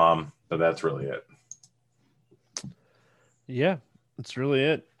that bomb, but that's really it. Yeah, that's really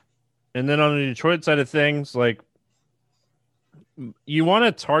it. And then on the Detroit side of things, like you want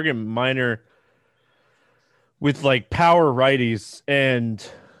to target Minor with like power righties. And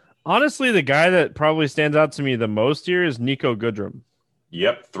honestly, the guy that probably stands out to me the most here is Niko Goodrum.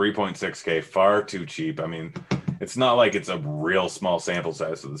 Yep, 3.6K, far too cheap. I mean, it's not like it's a real small sample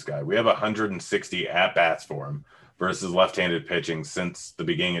size for this guy. We have 160 at-bats for him versus left-handed pitching since the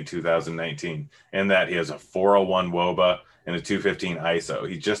beginning of 2019. And that he has a 401 WOBA and a 215 ISO.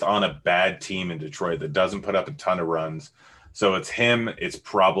 He's just on a bad team in Detroit that doesn't put up a ton of runs. So it's him, it's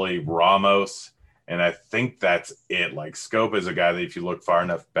probably Ramos, and I think that's it. Like Scope is a guy that if you look far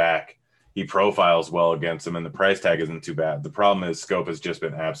enough back, he profiles well against him, and the price tag isn't too bad. The problem is Scope has just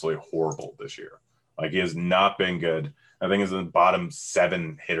been absolutely horrible this year. Like he has not been good. I think he's in the bottom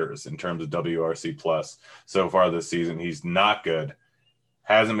 7 hitters in terms of WRC plus so far this season. He's not good.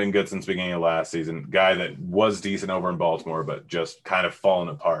 Hasn't been good since the beginning of last season. Guy that was decent over in Baltimore, but just kind of fallen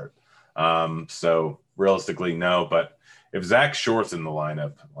apart. So realistically, no. But if Zach Short's in the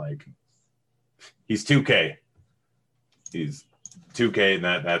lineup, like he's 2K. He's 2K,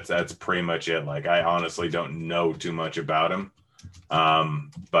 and that's pretty much it. Like I honestly don't know too much about him.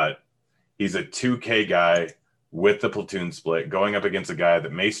 But he's a 2K guy with the platoon split going up against a guy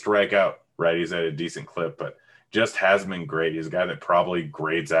that may strike out righties at a decent clip, but just hasn't been great. He's a guy that probably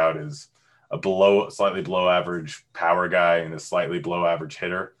grades out as a slightly below average power guy and a slightly below average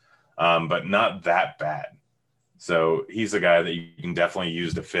hitter, but not that bad. So he's a guy that you can definitely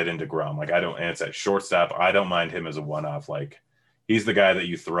use to fit into Grom. Like and it's at shortstop. I don't mind him as a one-off. Like he's the guy that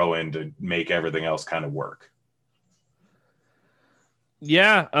you throw in to make everything else kind of work.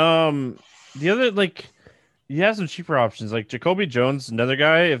 Yeah. The other you have some cheaper options like Jacoby Jones, another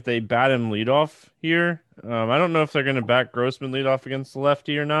guy. If they bat him leadoff here, I don't know if they're going to back Grossman leadoff against the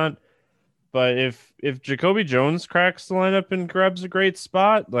lefty or not. But if Jacoby Jones cracks the lineup and grabs a great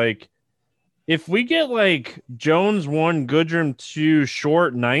spot, like if we get like Jones 1, Goodrum 2,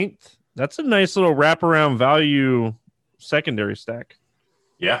 short ninth, that's a nice little wraparound value secondary stack.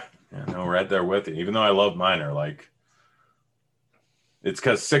 Yeah, no, right there with you. Even though I love Minor, like it's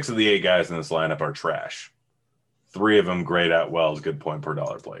because 6 of the 8 guys in this lineup are trash. 3 of them grade out well as good point per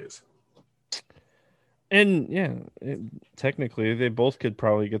dollar plays. And yeah, technically they both could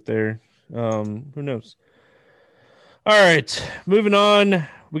probably get there. Who knows? All right, moving on.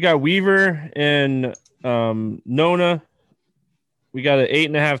 We got Weaver and Nona. We got an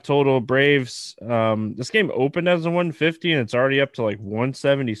 8.5 total. Braves. This game opened as a 150 and it's already up to like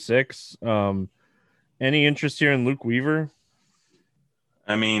 176. Any interest here in Luke Weaver?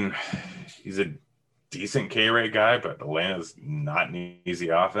 I mean, he's a decent K rate guy, but Atlanta's not an easy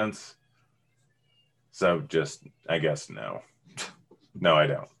offense. So just, I guess, no. No, I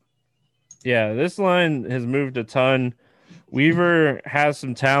don't. Yeah, this line has moved a ton. Weaver has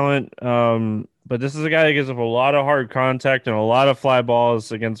some talent, but this is a guy that gives up a lot of hard contact and a lot of fly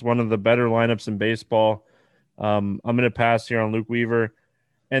balls against one of the better lineups in baseball. I'm going to pass here on Luke Weaver.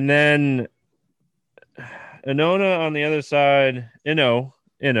 And then Inona on the other side. Inno,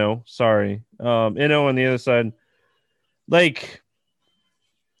 sorry. Inno on the other side. Like,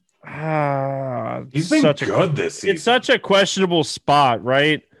 he's been good this season. It's such a questionable spot,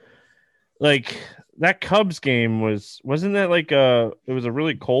 right? Like that Cubs game wasn't that like it was a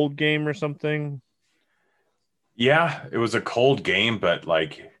really cold game or something? Yeah, it was a cold game, but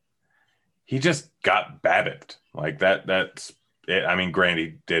like he just got babbitt. Like that's it. I mean, granted,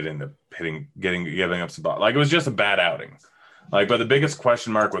 he did end up giving up some ball. Like it was just a bad outing. Like, but the biggest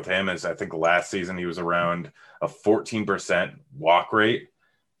question mark with him is I think last season he was around a 14% walk rate.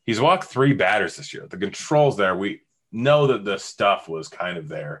 He's walked 3 batters this year. The controls there, we know that the stuff was kind of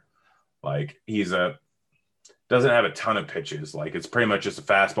there. Like doesn't have a ton of pitches. Like it's pretty much just a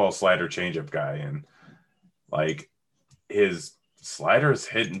fastball, slider, changeup guy, and like his slider's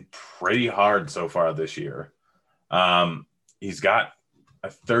hitting pretty hard so far this year. He's got a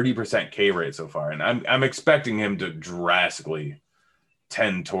 30% K rate so far, and I'm expecting him to drastically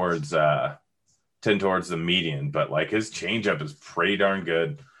tend towards the median. But like his changeup is pretty darn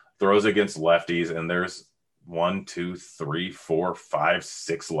good. Throws against lefties, and there's 1, 2, 3, 4, 5,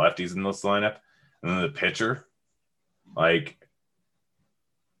 6 lefties in this lineup. And then the pitcher, like,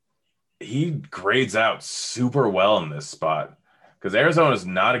 he grades out super well in this spot because Arizona is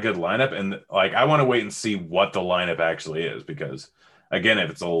not a good lineup. And, like, I want to wait and see what the lineup actually is because, again,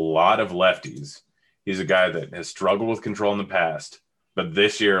 if it's a lot of lefties, he's a guy that has struggled with control in the past. But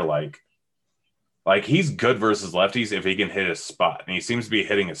this year, like he's good versus lefties if he can hit a spot. And he seems to be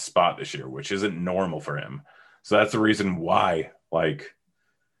hitting a spot this year, which isn't normal for him. So that's the reason why, like,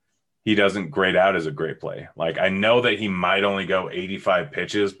 he doesn't grade out as a great play. Like, I know that he might only go 85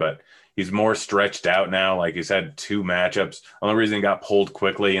 pitches, but he's more stretched out now. Like, he's had 2 matchups. The only reason he got pulled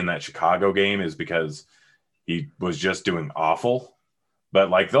quickly in that Chicago game is because he was just doing awful. But,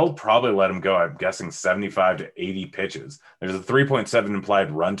 like, they'll probably let him go, I'm guessing, 75 to 80 pitches. There's a 3.7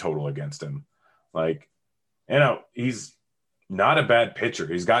 implied run total against him. Like, he's not a bad pitcher.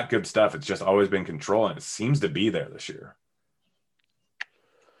 He's got good stuff. It's just always been control, and it seems to be there this year.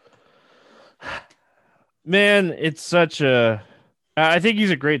 Man, it's such a – I think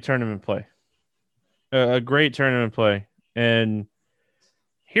he's a great tournament play. A great tournament play. And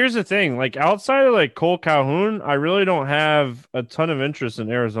here's the thing. Like, outside of, like, Cole Calhoun, I really don't have a ton of interest in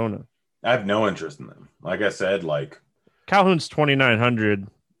Arizona. I have no interest in them. Like I said, like – Calhoun's 2,900.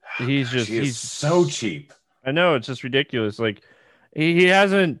 He's so cheap. I know, it's just ridiculous. Like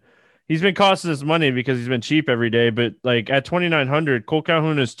he's been costing us money because he's been cheap every day, but like at 2,900, Cole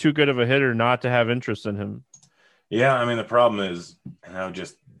Calhoun is too good of a hitter not to have interest in him. Yeah, I mean the problem is,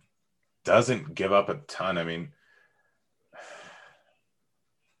 just doesn't give up a ton. I mean,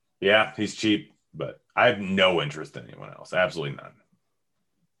 yeah, he's cheap, but I have no interest in anyone else. Absolutely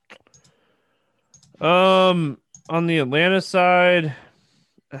none. On the Atlanta side,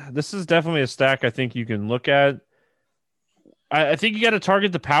 this is definitely a stack I think you can look at. I think you got to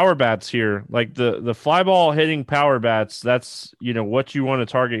target the power bats here, like the fly ball hitting power bats. That's what you want to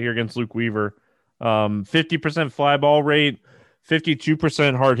target here against Luke Weaver. 50% fly ball rate,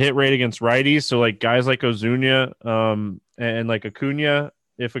 52% hard hit rate against righties. So like guys like Ozuna, and like Acuna,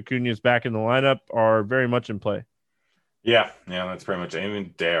 if Acuna is back in the lineup, are very much in play. Yeah, that's pretty much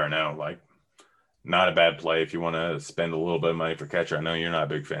even there now. Like not a bad play if you want to spend a little bit of money for catcher. I know you're not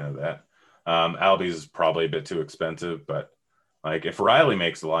a big fan of that. Albies is probably a bit too expensive, but like if Riley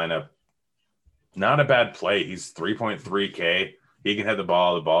makes the lineup, not a bad play. He's 3.3K. He can hit the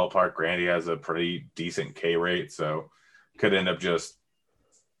ball at the ballpark. Grandy has a pretty decent K rate, so could end up just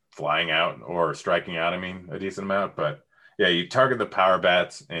flying out or striking out, a decent amount. But yeah, you target the power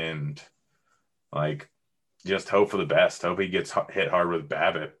bats and like just hope for the best. Hope he gets hit hard with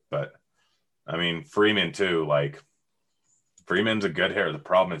BABIP. But Freeman too. Like Freeman's a good hitter. The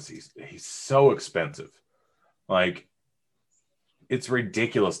problem is he's so expensive. Like it's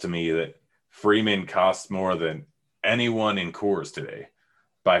ridiculous to me that Freeman costs more than anyone in Coors today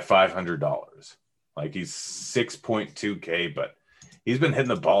by $500. Like he's 6.2K, but he's been hitting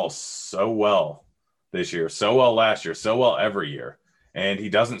the ball so well this year, so well last year, so well every year. And he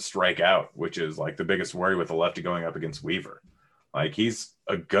doesn't strike out, which is like the biggest worry with a lefty going up against Weaver. Like he's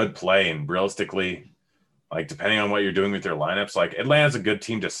a good play, and realistically, like depending on what you're doing with your lineups, like Atlanta's a good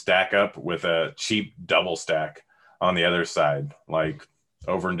team to stack up with a cheap double stack on the other side, like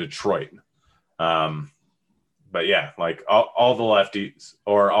over in Detroit. But yeah, like all the lefties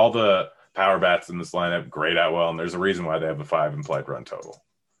or all the power bats in this lineup grade out well, and there's a reason why they have a 5 implied run total.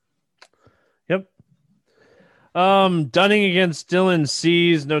 Yep. Dunning against Dylan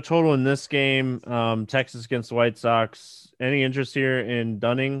Cease, no total in this game. Texas against the White Sox. Any interest here in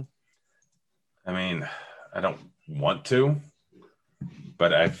Dunning? I don't want to,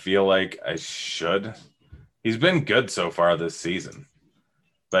 but I feel like I should. He's been good so far this season,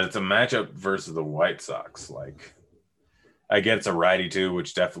 but it's a matchup versus the White Sox. Like, I get it's a righty too,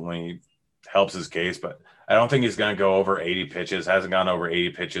 which definitely helps his case, but I don't think he's going to go over 80 pitches. Hasn't gone over 80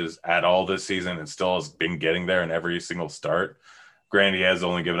 pitches at all this season and still has been getting there in every single start. Granted, he has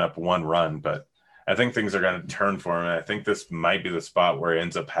only given up 1 run, but I think things are going to turn for him. And I think this might be the spot where it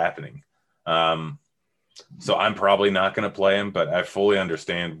ends up happening. So I'm probably not going to play him, but I fully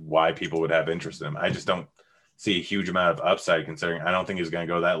understand why people would have interest in him. I just don't see a huge amount of upside considering I don't think he's going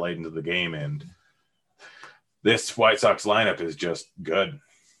to go that late into the game. And this White Sox lineup is just good.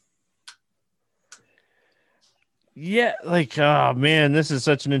 Yeah, like, oh man, this is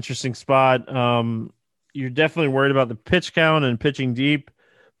such an interesting spot. You're definitely worried about the pitch count and pitching deep,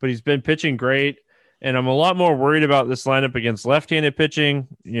 but he's been pitching great. And I'm a lot more worried about this lineup against left-handed pitching.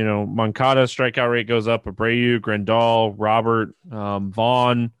 You know, Moncada strikeout rate goes up, Abreu, Grandal, Robert,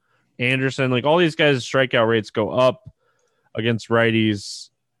 Vaughn, Anderson. Like all these guys' strikeout rates go up against righties.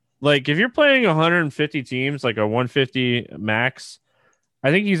 Like if you're playing 150 teams, like a 150 max, I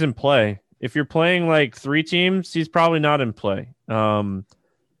think he's in play. If you're playing like 3 teams, he's probably not in play. And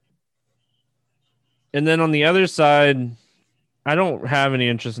then on the other side, I don't have any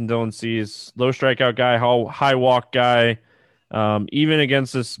interest in Dylan Cease. Low strikeout guy, high walk guy. Even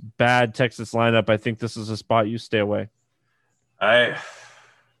against this bad Texas lineup, I think this is a spot you stay away. Uh-oh.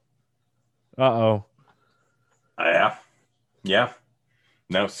 Yeah.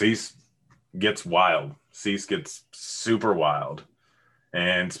 No, Cease gets wild. Cease gets super wild.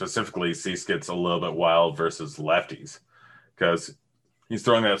 And specifically, Cease gets a little bit wild versus lefties because he's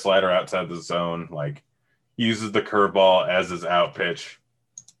throwing that slider outside the zone, like uses the curveball as his out pitch,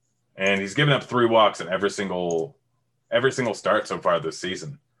 and he's given up 3 walks in every single start so far this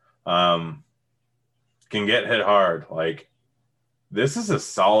season. Can get hit hard. Like this is a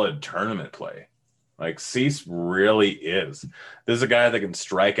solid tournament play. Like Cease really is. This is a guy that can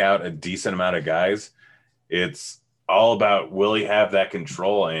strike out a decent amount of guys. It's all about will he have that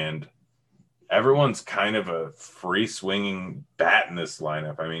control, and everyone's kind of a free swinging bat in this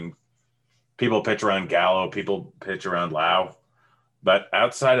lineup. I mean, people pitch around Gallo, people pitch around Lau, but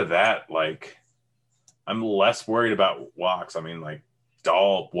outside of that, like I'm less worried about walks. I mean, like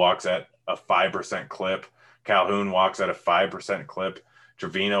Dahl walks at a 5% clip, Calhoun walks at a 5% clip,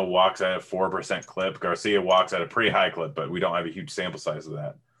 Trevino walks at a 4% clip, Garcia walks at a pretty high clip, but we don't have a huge sample size of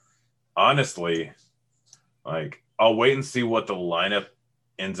that. Honestly, like I'll wait and see what the lineup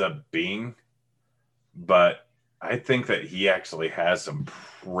ends up being, but I think that he actually has some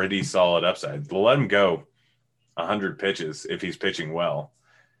pretty solid upside. Let him go 100 pitches if he's pitching well.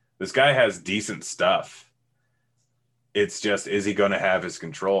 This guy has decent stuff. It's just, is he going to have his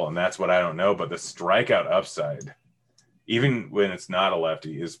control? And that's what I don't know. But the strikeout upside, even when it's not a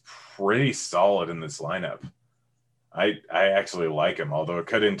lefty, is pretty solid in this lineup. I actually like him, although it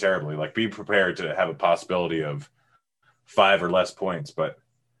could end terribly. Like, be prepared to have a possibility of 5 or less points. But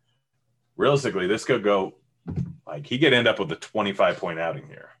realistically, this could go, like, he could end up with a 25-point outing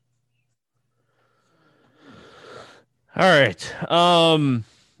here. All right.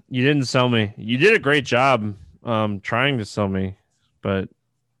 You didn't sell me. You did a great job trying to sell me, but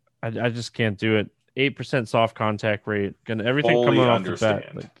I just can't do it. 8% soft contact rate. Gonna everything Fully coming off understand.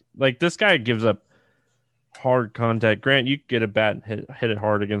 the bat. Like this guy gives up hard contact. Grant, you get a bat and hit it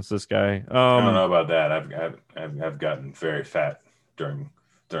hard against this guy. I don't know about that. I've gotten very fat during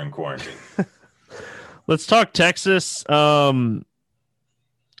quarantine. Let's talk Texas. The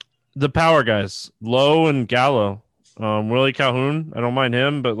power guys, Lowe and Gallo. Willie Calhoun, I don't mind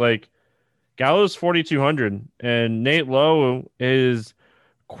him, but like Gallo's 4,200, and Nate Lowe is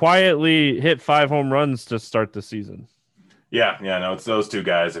quietly hit 5 home runs to start the season. Yeah, no, it's those two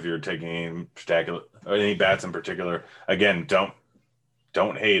guys. If you're taking any bats in particular, again,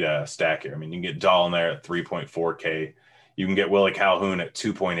 don't hate a stack here. I mean, you can get Dahl in there at 3.4K. You can get Willie Calhoun at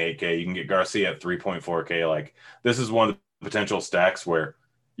 2.8K. You can get Garcia at 3.4K. Like, this is one of the potential stacks where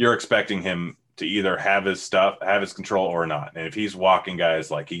you're expecting him to either have his stuff, have his control, or not. And if he's walking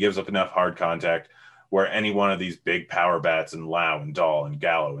guys, like, he gives up enough hard contact where any one of these big power bats and Lau and Dahl and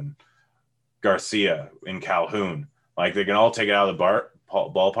Gallo and Garcia and Calhoun, like, they can all take it out of the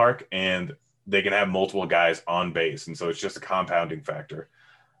ballpark and they can have multiple guys on base. And so it's just a compounding factor.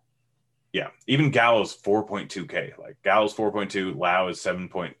 Yeah. Even Gallo's 4.2K. Like, Gallo's 4.2, Lau is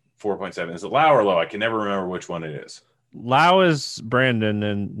 4.7. Is it Lau or Low? I can never remember which one it is. Lau is Brandon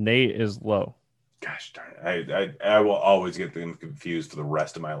and Nate is Low. Gosh darn it. I will always get them confused for the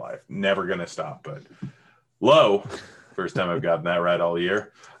rest of my life. Never going to stop. But Low, first time I've gotten that right all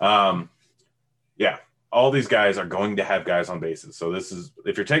year. Yeah. All these guys are going to have guys on bases. So this is,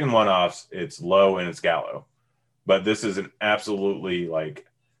 if you're taking one-offs, it's Lowe and it's Gallo. But this is an absolutely, like,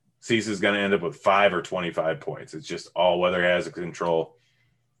 Cease is going to end up with 5 or 25 points. It's just all whether he has a control.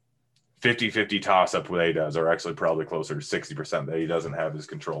 50-50 toss-up what he does, or actually probably closer to 60% that he doesn't have his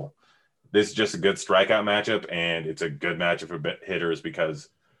control. This is just a good strikeout matchup, and it's a good matchup for hitters because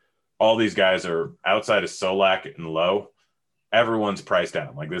all these guys are outside of Solak and Lowe. Everyone's priced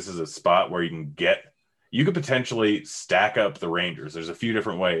down. Like, this is a spot where you could potentially stack up the Rangers. There's a few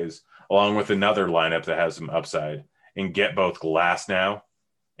different ways, along with another lineup that has some upside, and get both Glasnow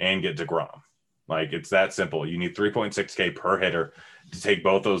and get DeGrom. Like, it's that simple. You need 3.6K per hitter to take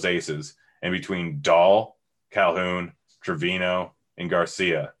both those aces. And between Dahl, Calhoun, Trevino, and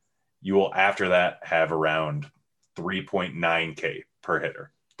Garcia, you will after that have around 3.9K per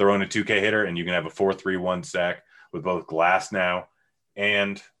hitter. Throw in a 2K hitter, and you can have a 4-3-1 stack with both Glasnow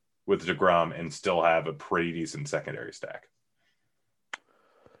and with DeGrom and still have a pretty decent secondary stack.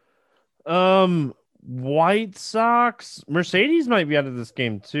 White Sox, Mercedes might be out of this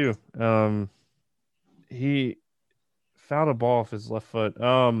game too. He fouled a ball off his left foot.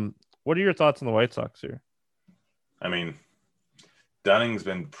 What are your thoughts on the White Sox here? I mean, Dunning's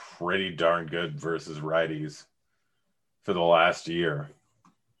been pretty darn good versus righties for the last year.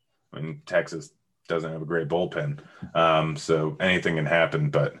 I mean, Texas doesn't have a great bullpen, so anything can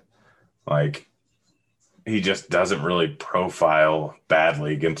happen, but like, he just doesn't really profile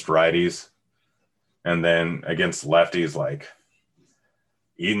badly against righties. And then against lefties, like,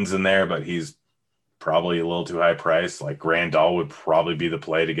 Eden's in there, but he's probably a little too high priced. Like, Grandal would probably be the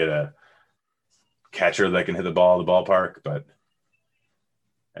play to get a catcher that can hit the ball at the ballpark, but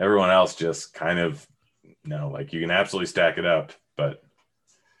everyone else just kind of, no, like, you can absolutely stack it up, but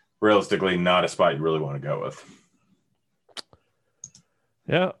realistically not a spot you really want to go with.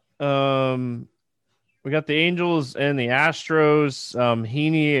 Yeah. We got the Angels and the Astros.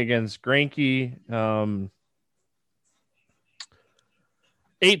 Heaney against Greinke.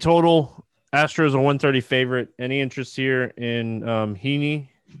 8 total. Astros a 130 favorite. Any interest here in Heaney?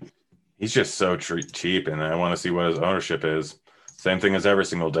 He's just so cheap, and I want to see what his ownership is. Same thing as every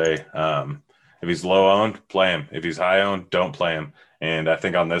single day. If he's low owned, play him. If he's high owned, don't play him. And I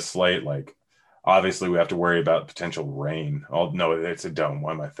think on this slate, like, obviously we have to worry about potential rain. Oh, no, it's a dome.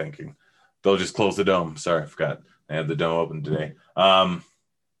 What am I thinking? They'll just close the dome. Sorry, I forgot. They had the dome open today.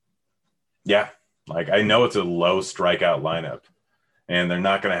 Yeah, like, I know it's a low strikeout lineup, and they're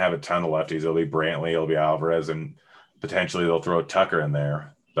not going to have a ton of lefties. It'll be Brantley, it'll be Alvarez, and potentially they'll throw Tucker in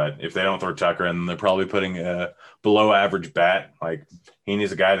there. But if they don't throw Tucker in, they're probably putting a below average bat. Like,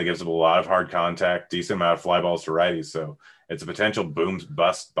 Heaney's a guy that gives up a lot of hard contact, decent amount of fly balls to righties. So it's a potential boom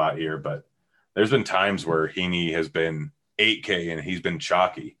bust spot here. But there's been times where Heaney has been 8K and he's been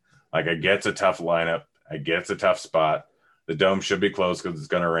chalky. Like, I get it's a tough lineup. I get it's a tough spot. The dome should be closed because it's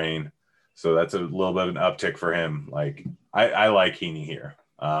going to rain. So that's a little bit of an uptick for him. Like, I like Heaney here.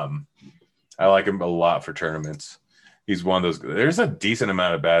 I like him a lot for tournaments. He's one of those. There's a decent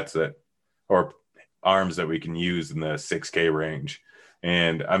amount of bats or arms that we can use in the 6K range.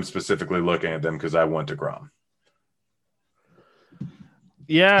 And I'm specifically looking at them because I want DeGrom.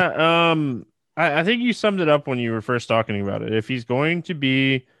 Yeah. I think you summed it up when you were first talking about it. If he's going to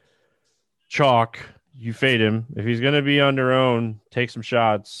be chalk. You fade him. If he's going to be on their own, take some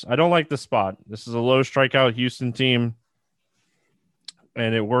shots. I don't like the spot. This is a low strikeout Houston team,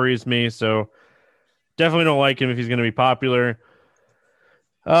 and it worries me. So definitely don't like him if he's going to be popular.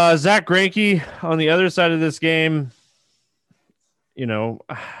 Zach Greinke on the other side of this game, you know,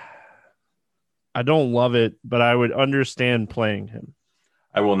 I don't love it, but I would understand playing him.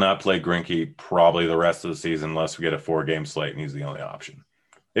 I will not play Greinke probably the rest of the season unless we get a 4-game slate and he's the only option.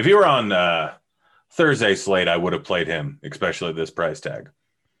 If he were on Thursday slate, I would have played him, especially at this price tag.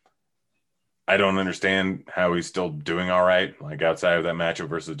 I don't understand how he's still doing all right. Like outside of that matchup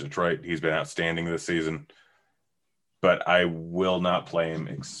versus Detroit, he's been outstanding this season. But I will not play him,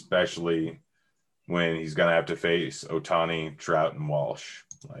 especially when he's going to have to face Ohtani, Trout, and Walsh.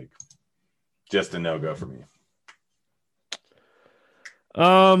 Like, just a no-go for me.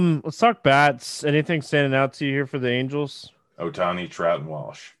 Let's talk bats. Anything standing out to you here for the Angels? Ohtani, Trout, and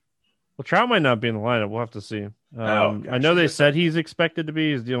Walsh. Well, Trout might not be in the lineup. We'll have to see. I know they said he's expected to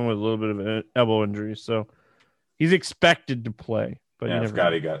be. He's dealing with a little bit of an elbow injury, so he's expected to play. But yeah,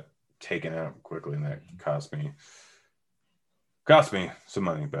 Scotty got taken out quickly, and that cost me some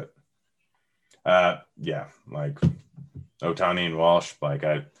money. But yeah, like Ohtani and Walsh, like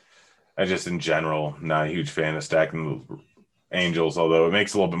I just in general not a huge fan of stacking the Angels, although it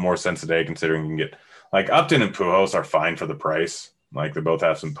makes a little bit more sense today considering you can get like Upton and Pujols are fine for the price. Like they both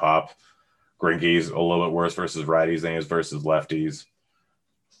have some pop. Greinke's a little bit worse versus righties than he is versus lefties.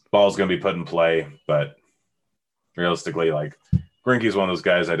 Ball's going to be put in play, but realistically, like Greinke's one of those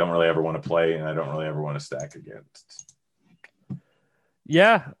guys I don't really ever want to play, and I don't really ever want to stack against.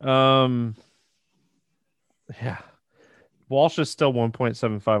 Yeah. Yeah. Walsh is still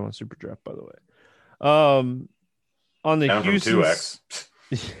 1.75 on Super Draft, by the way. On the Down Houston, from 2x.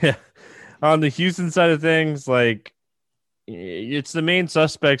 yeah, on the Houston side of things, like it's the main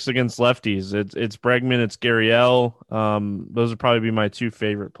suspects against lefties. It's Bregman, it's Gurriel. Those would probably be my two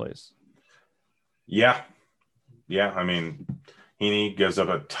favorite plays. Yeah. I mean, Heaney gives up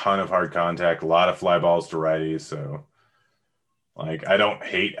a ton of hard contact, a lot of fly balls to righties. So, like, I don't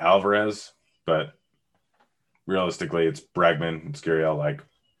hate Alvarez, but realistically, it's Bregman, it's Gurriel. Like,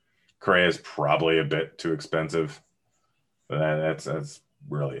 Correa is probably a bit too expensive. But that's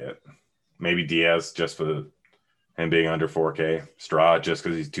really it. Maybe Diaz just for him being under 4K. Straw just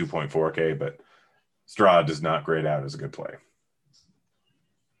because he's 2.4K, but Straw does not grade out as a good play.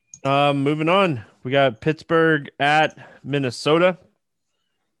 Moving on, we got Pittsburgh at Minnesota.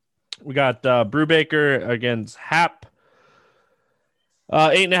 We got Brubaker against Happ.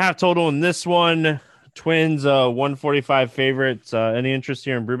 8.5 total in this one. Twins 145 favorites. Any interest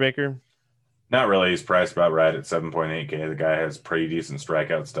here in Brubaker? Not really. He's priced about right at 7.8K. The guy has pretty decent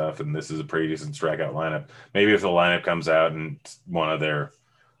strikeout stuff, and this is a pretty decent strikeout lineup. Maybe if the lineup comes out and it's one of their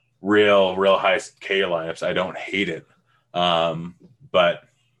real high K lineups, I don't hate it. But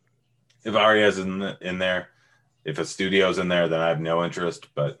if Arias is in there, if a studio's in there, then I have no interest.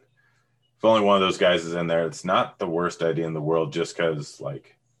 But if only one of those guys is in there, it's not the worst idea in the world just because,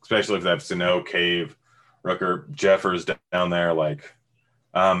 like, especially if they have Sano, Cave, Rooker, Jeffers down there, like,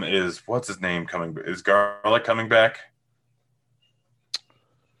 is what's his name coming? Is Garlic coming back?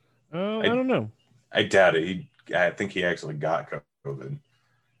 I don't know. I doubt it. I think he actually got COVID.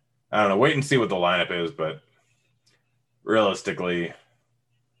 I don't know. Wait and see what the lineup is, but realistically,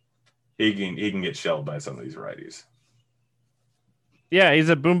 he can get shelled by some of these righties. Yeah, he's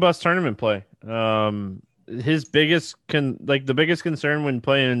a boom bust tournament play. His biggest the biggest concern when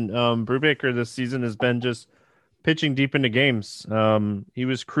playing Brubaker this season has been just pitching deep into games. He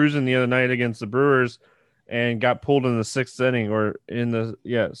was cruising the other night against the Brewers and got pulled in the 6th inning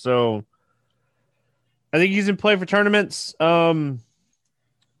so I think he's in play for tournaments. On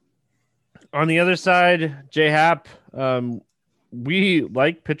the other side, J Happ, we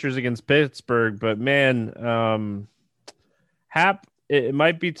like pitchers against Pittsburgh, but man, Happ, it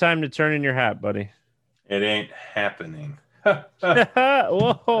might be time to turn in your hat, buddy. It ain't happening. Whoa!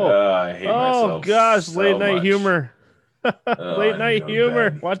 I hate myself. Oh gosh, so late night much. humor. Late night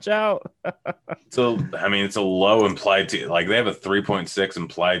humor. Bad. Watch out. So I mean, it's a low implied team. Like they have a 3.6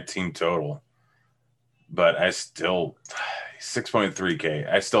 implied team total, but I still 6.3K.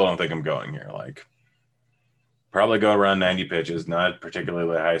 I still don't think I'm going here. Like probably go around 90 pitches. Not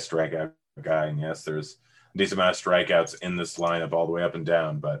particularly high strikeout guy. And yes, there's a decent amount of strikeouts in this lineup all the way up and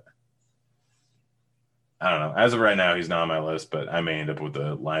down, but I don't know. As of right now, he's not on my list, but I may end up with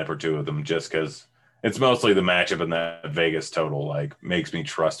a lineup or two of them just because it's mostly the matchup and that Vegas total like makes me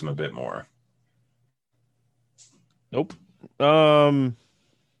trust him a bit more. Nope. This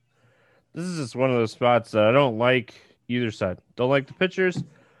is just one of those spots that I don't like either side. Don't like the pitchers.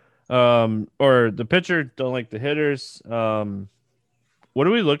 or the pitcher, don't like the hitters. What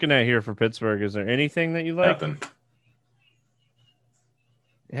are we looking at here for Pittsburgh? Is there anything that you like? Nothing.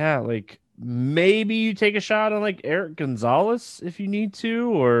 Yeah, like maybe you take a shot on like Eric Gonzalez if you need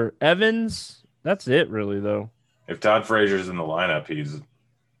to, or Evans. That's it, really, though. If Todd Frazier's in the lineup, he's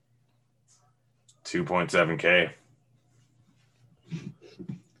 2.7K.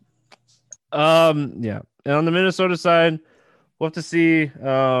 Yeah. And on the Minnesota side, we'll have to see who's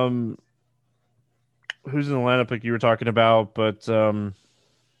in the lineup like you were talking about, but I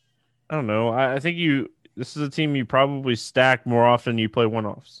don't know. I think this is a team you probably stack more often than you play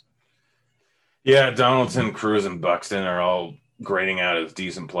one-offs. Yeah, Donaldson, Cruz, and Buxton are all grading out as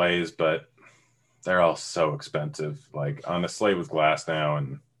decent plays, but they're all so expensive. Like on a slate with glass now,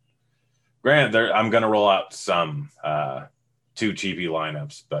 and granted, I'm going to roll out some two cheap pitcher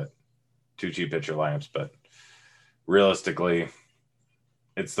lineups, but realistically,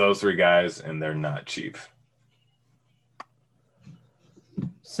 it's those three guys, and they're not cheap.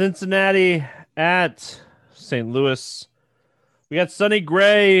 Cincinnati at St. Louis. We got Sonny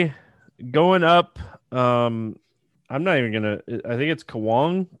Gray going up. I'm not even gonna. I think it's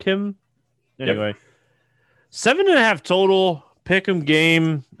Kwang Kim. Anyway, 7.5 total. Pick'em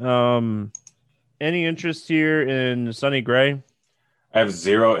game. Any interest here in Sonny Gray? I have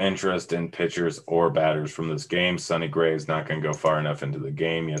zero interest in pitchers or batters from this game. Sonny Gray is not going to go far enough into the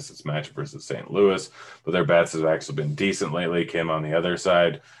game. Yes, it's matchup versus St. Louis, but their bats have actually been decent lately. Kim on the other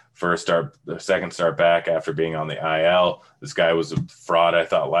side, the second start back after being on the IL. This guy was a fraud, I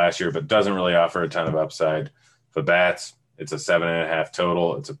thought, last year, but doesn't really offer a ton of upside. For bats, it's a 7.5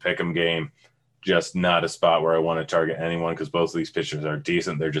 total. It's a pick'em game. Just not a spot where I want to target anyone because both of these pitchers are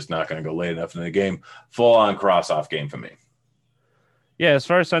decent. They're just not going to go late enough in the game. Full on cross-off game for me. Yeah, as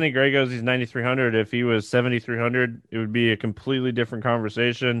far as Sonny Gray goes, he's 9,300. If he was 7,300, it would be a completely different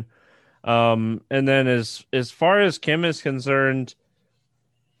conversation. And then as far as Kim is concerned,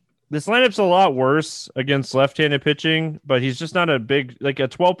 this lineup's a lot worse against left-handed pitching, but he's just not a 12%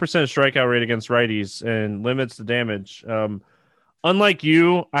 strikeout rate against righties and limits the damage. Unlike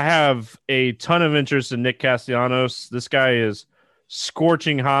you, I have a ton of interest in Nick Castellanos. This guy is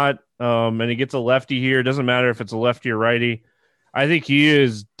scorching hot, and he gets a lefty here. It doesn't matter if it's a lefty or righty. I think he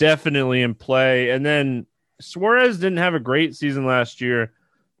is definitely in play. And then Suarez didn't have a great season last year,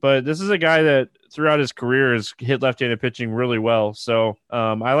 but this is a guy that throughout his career has hit left-handed pitching really well. So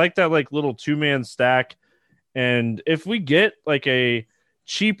I like that little two-man stack. And if we get a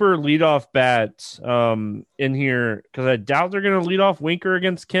cheaper leadoff bat in here, because I doubt they're going to lead off Winker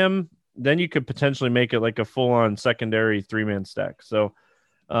against Kim, then you could potentially make it like a full-on secondary three-man stack. So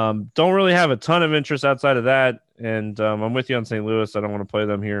don't really have a ton of interest outside of that. And I'm with you on St. Louis. I don't want to play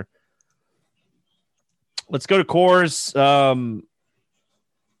them here. Let's go to Coors.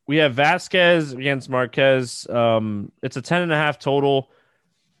 We have Vasquez against Marquez. It's a 10.5 total.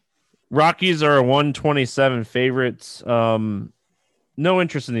 Rockies are a 127 favorites. No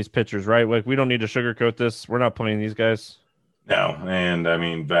interest in these pitchers, right? Like, we don't need to sugarcoat this. We're not playing these guys. No, and I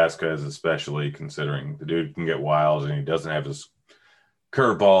mean Vasquez, especially considering the dude can get wild and he doesn't have his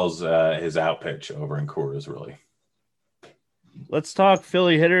curveballs, his out pitch over in Coors, really. Let's talk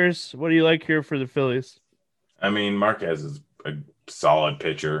Philly hitters. What do you like here for the Phillies? I mean, Marquez is a solid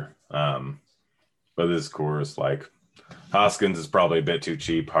pitcher, but this Coors, Hoskins is probably a bit too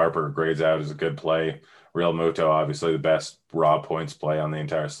cheap. Harper grades out as a good play. Real Muto, obviously the best raw points play on the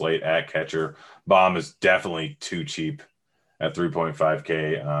entire slate at catcher. Baum is definitely too cheap at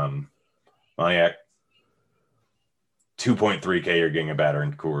 3.5K. Moniak, 2.3K, you're getting a batter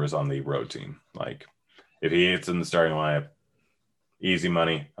in Coors on the road team. If he hits in the starting lineup, easy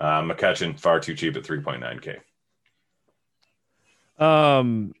money. McCutchen, far too cheap at 3.9K.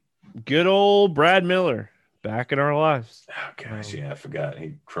 Good old Brad Miller back in our lives. Oh, gosh, yeah, I forgot.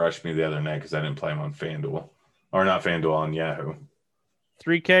 He crushed me the other night because I didn't play him on FanDuel. Or not FanDuel, on Yahoo.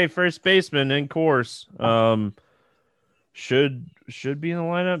 3K first baseman in Coors. Should be in the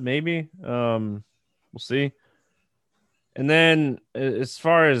lineup, maybe. We'll see. And then as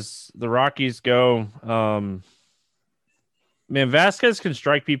far as the Rockies go, man, Vasquez can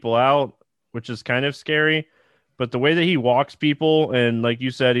strike people out, which is kind of scary. But the way that he walks people, and like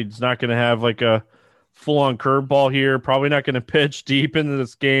you said, he's not going to have a full-on curveball here. Probably not going to pitch deep into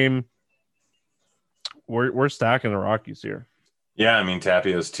this game. We're stacking the Rockies here. Yeah, I mean,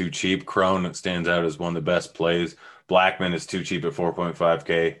 Tapia is too cheap. Crone stands out as one of the best plays. Blackman is too cheap at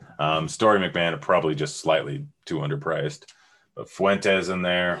 4.5K. Story McMahon are probably just slightly too underpriced. But Fuentes in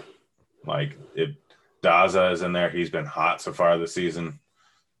there. Daza is in there. He's been hot so far this season.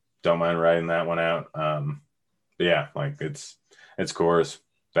 Don't mind writing that one out. But yeah, it's Coors.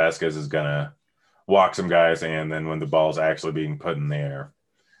 Vasquez is gonna walk some guys, and then when the ball's actually being put in the air,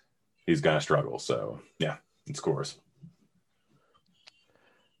 he's gonna struggle. So yeah, it scores.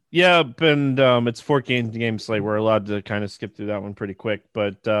 Yeah, and it's 4 game slate. We're allowed to kind of skip through that one pretty quick.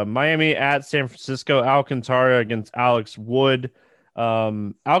 But Miami at San Francisco, Alcantara against Alex Wood.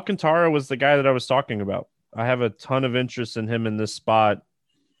 Alcantara was the guy that I was talking about. I have a ton of interest in him in this spot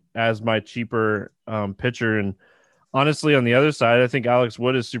as my cheaper pitcher. And honestly, on the other side, I think Alex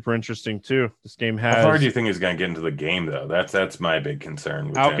Wood is super interesting too. This game has. How far do you think he's going to get into the game, though? That's my big concern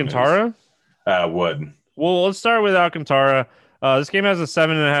with Alcantara? Wood. Well, let's start with Alcantara. This game has a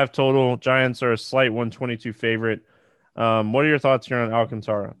 7.5 total. Giants are a slight 122 favorite. What are your thoughts here on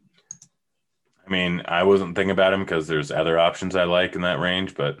Alcantara? I mean, I wasn't thinking about him because there's other options I like in that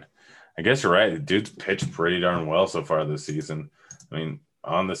range, but I guess you're right. The dude's pitched pretty darn well so far this season. I mean,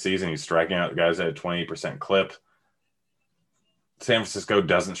 on the season, he's striking out guys at a 20% clip. San Francisco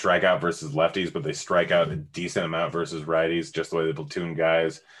doesn't strike out versus lefties, but they strike out a decent amount versus righties, just the way they platoon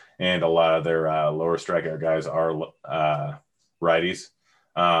guys. And a lot of their lower strikeout guys are righties.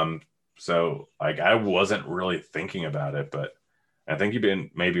 So like I wasn't really thinking about it, but I think you've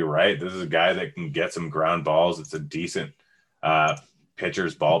been maybe right. This is a guy that can get some ground balls. It's a decent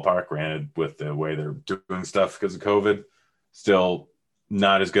pitcher's ballpark, granted with the way they're doing stuff because of COVID. Still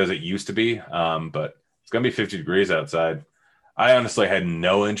not as good as it used to be, but it's going to be 50 degrees outside. I honestly had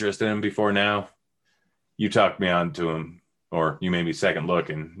no interest in him before now. You talked me on to him, or you made me second look,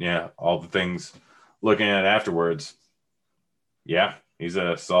 and yeah, all the things looking at afterwards. Yeah, he's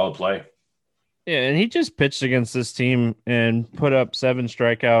a solid play. Yeah, and he just pitched against this team and put up 7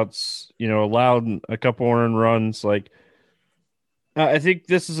 strikeouts, allowed a couple earned runs. Like, I think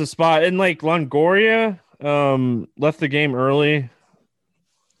this is a spot. And, like, Longoria left the game early.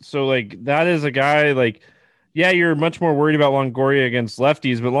 So, like, that is a guy, like, yeah, you're much more worried about Longoria against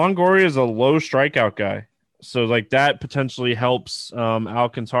lefties, but Longoria is a low strikeout guy. So, like, that potentially helps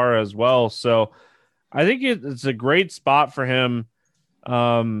Alcantara as well. So, I think it's a great spot for him.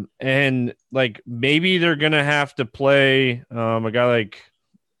 And like maybe they're gonna have to play a guy like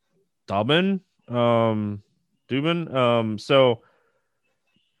Dubin. So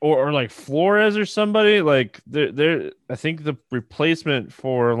or like Flores or somebody like they're I think the replacement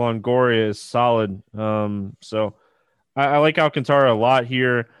for Longoria is solid. So I like Alcantara a lot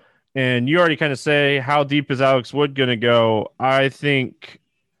here. And you already kind of say how deep is Alex Wood gonna go? I think,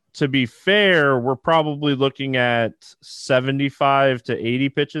 to be fair, we're probably looking at 75 to 80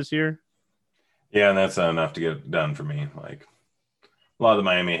 pitches here. Yeah, and that's not enough to get it done for me. Like a lot of the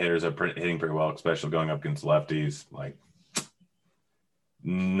Miami hitters are hitting pretty well, especially going up against lefties. Like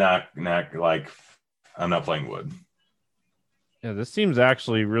not like I'm not playing Wood. Yeah, this team's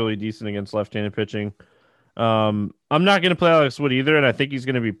actually really decent against left-handed pitching. I'm not going to play Alex Wood either, and I think he's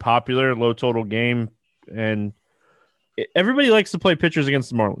going to be popular, low total game, and everybody likes to play pitchers against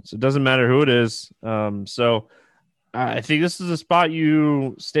the Marlins. It doesn't matter who it is. So I think this is a spot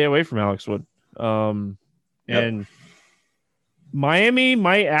you stay away from Alex Wood. And Miami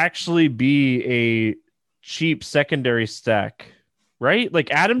might actually be a cheap secondary stack, right? Like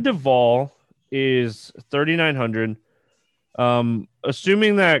Adam Duvall is 3,900.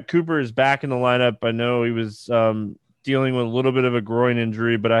 Assuming that Cooper is back in the lineup, I know he was dealing with a little bit of a groin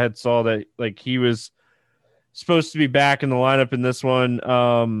injury, but I had saw that like he was supposed to be back in the lineup in this one.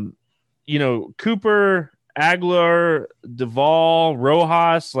 Cooper, Aguilar, Duvall,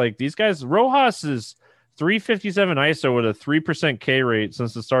 Rojas, like these guys. Rojas is 357 ISO with a 3% K rate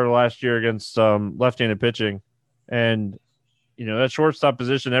since the start of last year against left-handed pitching. And, that shortstop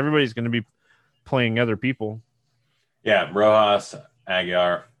position, everybody's going to be playing other people. Yeah, Rojas,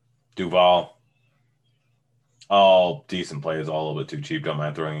 Aguilar, Duvall, all decent plays, all a little bit too cheap. Don't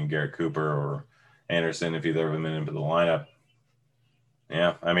mind throwing in Garrett Cooper or Anderson if either of them into the lineup.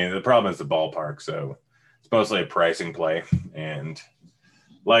 Yeah, I mean, the problem is the ballpark, so it's mostly a pricing play, and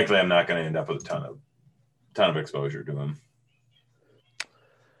likely I'm not going to end up with a ton of exposure to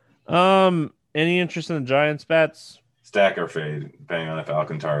him. Any interest in the Giants bats? Stack or fade, depending on if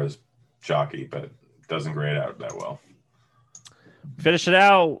Alcantara is chalky, but doesn't grade out that well. Finish it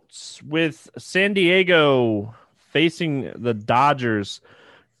out with San Diego facing the Dodgers.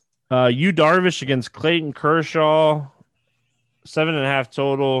 Yu Darvish against Clayton Kershaw, 7.5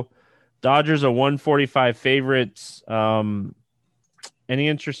 total. Dodgers are 145 favorites. Any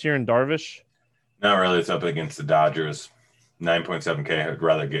interest here in Darvish? Not really. It's up against the Dodgers. 9.7K. I'd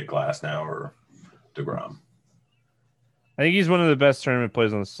rather get Glass now or DeGrom. I think he's one of the best tournament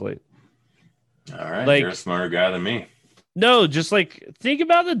plays on the slate. All right. You're a smarter guy than me. No, just like think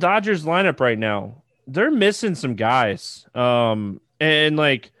about the Dodgers lineup right now. They're missing some guys. And And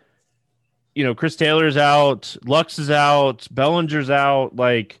like, Chris Taylor's out, Lux is out, Bellinger's out.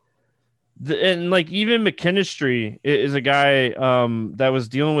 Like, and like even McKinstry is a guy that was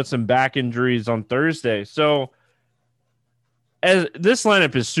dealing with some back injuries on Thursday. So as this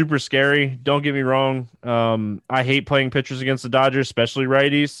lineup is super scary. Don't get me wrong. I hate playing pitchers against the Dodgers, especially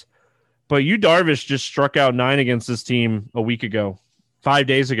righties. But Darvish just struck out 9 against this team a week ago, 5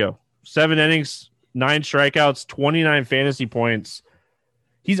 days ago. 7 innings, 9 strikeouts, 29 fantasy points.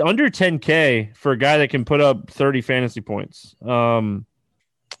 He's under 10K for a guy that can put up 30 fantasy points. And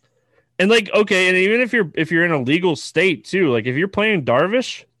like, okay, and even if you're in a legal state too, like if you're playing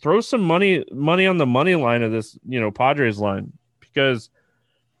Darvish, throw some money on the money line of this, Padres line, because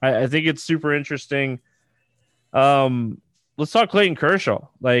I think it's super interesting. Let's talk Clayton Kershaw.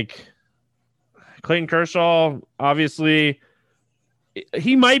 Like Clayton Kershaw, obviously,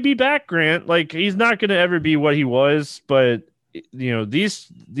 he might be back, Grant. Like he's not going to ever be what he was, but these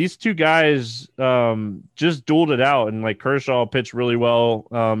two guys just dueled it out, and like Kershaw pitched really well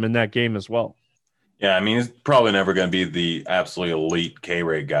in that game as well. Yeah, I mean he's probably never going to be the absolutely elite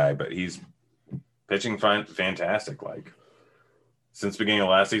K-rate guy, but he's pitching fantastic. Like since the beginning of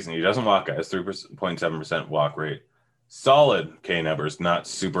last season, he doesn't walk guys, 3.7% walk rate, solid K numbers, not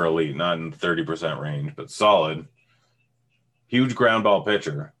super elite, not in the 30% range, but solid. Huge ground ball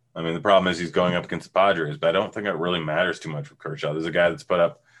pitcher. I mean, the problem is he's going up against the Padres, but I don't think it really matters too much with Kershaw. There's a guy that's put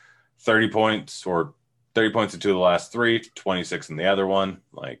up 30 points in 2 of the last 3, 26 in the other one.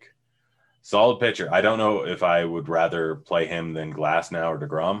 Like, solid pitcher. I don't know if I would rather play him than Glasnow or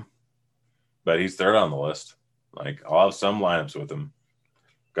DeGrom, but he's third on the list. Like, I'll have some lineups with him.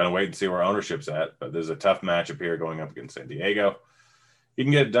 Gonna wait and see where ownership's at, but there's a tough matchup here going up against San Diego. He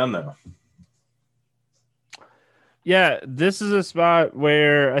can get it done, though. Yeah, this is a spot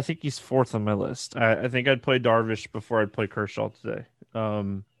where I think he's 4th on my list. I think I'd play Darvish before I'd play Kershaw today.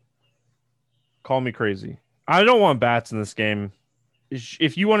 Call me crazy. I don't want bats in this game.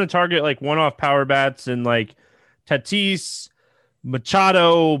 If you want to target like one-off power bats and like Tatis,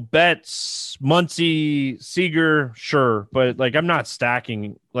 Machado, Betts, Muncy, Seager, sure. But like I'm not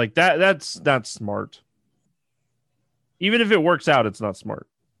stacking like that. That's not smart. Even if it works out, it's not smart.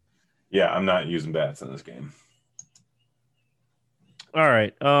 Yeah, I'm not using bats in this game. All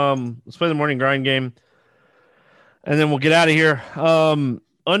right. Let's play the morning grind game. And then we'll get out of here.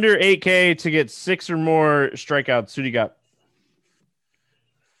 Under 8K to get 6 or more strikeouts. Who do you got?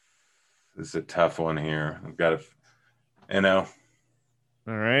 This is a tough one here. I've got NL.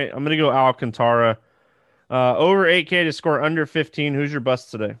 All right. I'm going to go Alcantara. Over 8K to score under 15. Who's your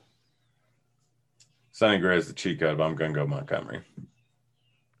bust today? Sonny Gray is the cheat code, but I'm going to go Montgomery.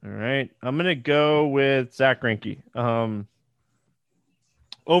 All right. I'm going to go with Zach Greinke.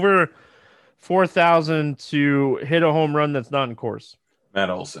 Over 4,000 to hit a home run that's not in course. Matt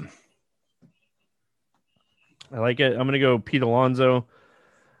Olson. I like it. I'm going to go Pete Alonso.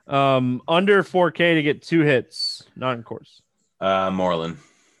 Under 4K to get 2 hits, not in course. Moreland.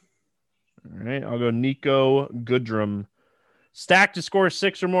 All right. I'll go Nico Goodrum. Stack to score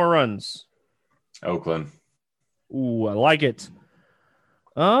 6 or more runs. Oakland. Ooh, I like it.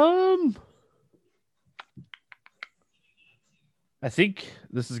 I think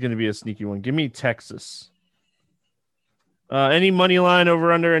this is going to be a sneaky one. Give me Texas. Any money line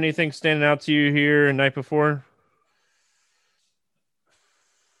over under? Anything standing out to you here night before?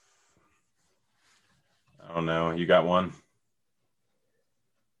 I don't know. You got one?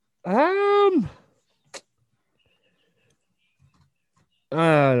 I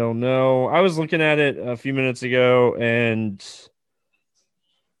don't know. I was looking at it a few minutes ago, and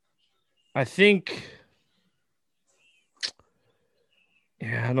I think,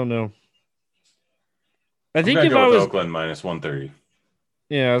 yeah, I don't know. I think if I was Oakland minus 130.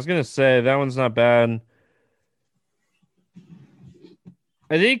 Yeah, I was gonna say that one's not bad.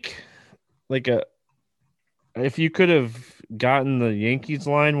 I think if you could have gotten the Yankees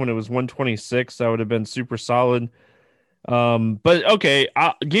line when it was 126, that would have been super solid. But okay,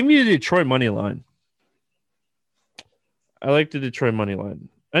 give me the Detroit money line. I like the Detroit money line.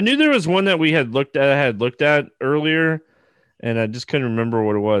 I knew there was one that we had looked at earlier, and I just couldn't remember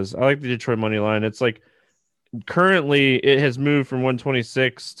what it was. I like the Detroit money line. It's like currently it has moved from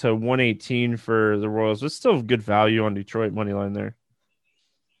 126 to 118 for the Royals. It's still good value on Detroit money line there.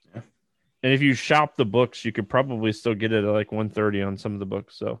 Yeah. And if you shop the books, you could probably still get it at like 130 on some of the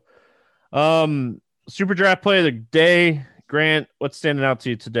books. So, super draft play of the day. Grant, what's standing out to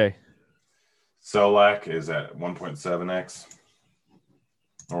you today? Solak is at 1.7x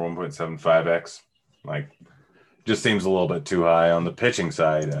or 1.75x. Like, just seems a little bit too high on the pitching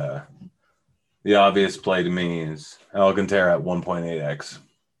side. The obvious play to me is Alcantara at 1.8x.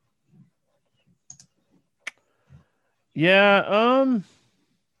 Yeah,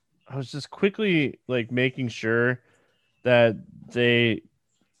 I was just quickly like making sure that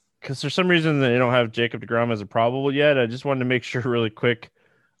because for some reason they don't have Jacob deGrom as a probable yet. I just wanted to make sure really quick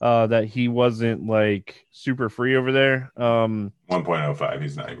that he wasn't like super free over there. 1.05.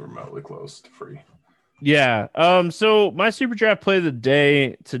 He's not even remotely close to free. Yeah. So my super draft play of the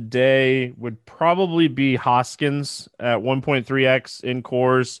day today would probably be Hoskins at 1.3x in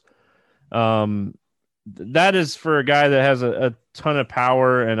cores. That is for a guy that has a ton of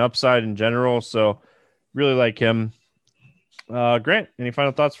power and upside in general. So really like him. Grant, any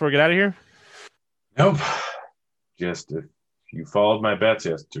final thoughts before we get out of here? Nope. Just if you followed my bets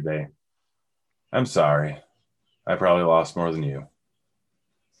yesterday, I'm sorry. I probably lost more than you.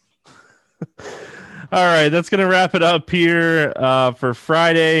 All right, that's gonna wrap it up here for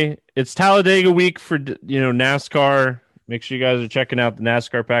Friday. It's Talladega week for NASCAR. Make sure you guys are checking out the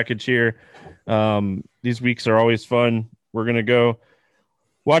NASCAR package here. These weeks are always fun. We're gonna go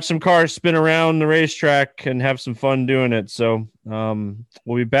watch some cars spin around the racetrack and have some fun doing it. So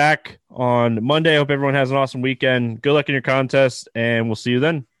we'll be back on Monday. I hope everyone has an awesome weekend. Good luck in your contest, and we'll see you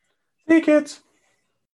then. Hey, kids.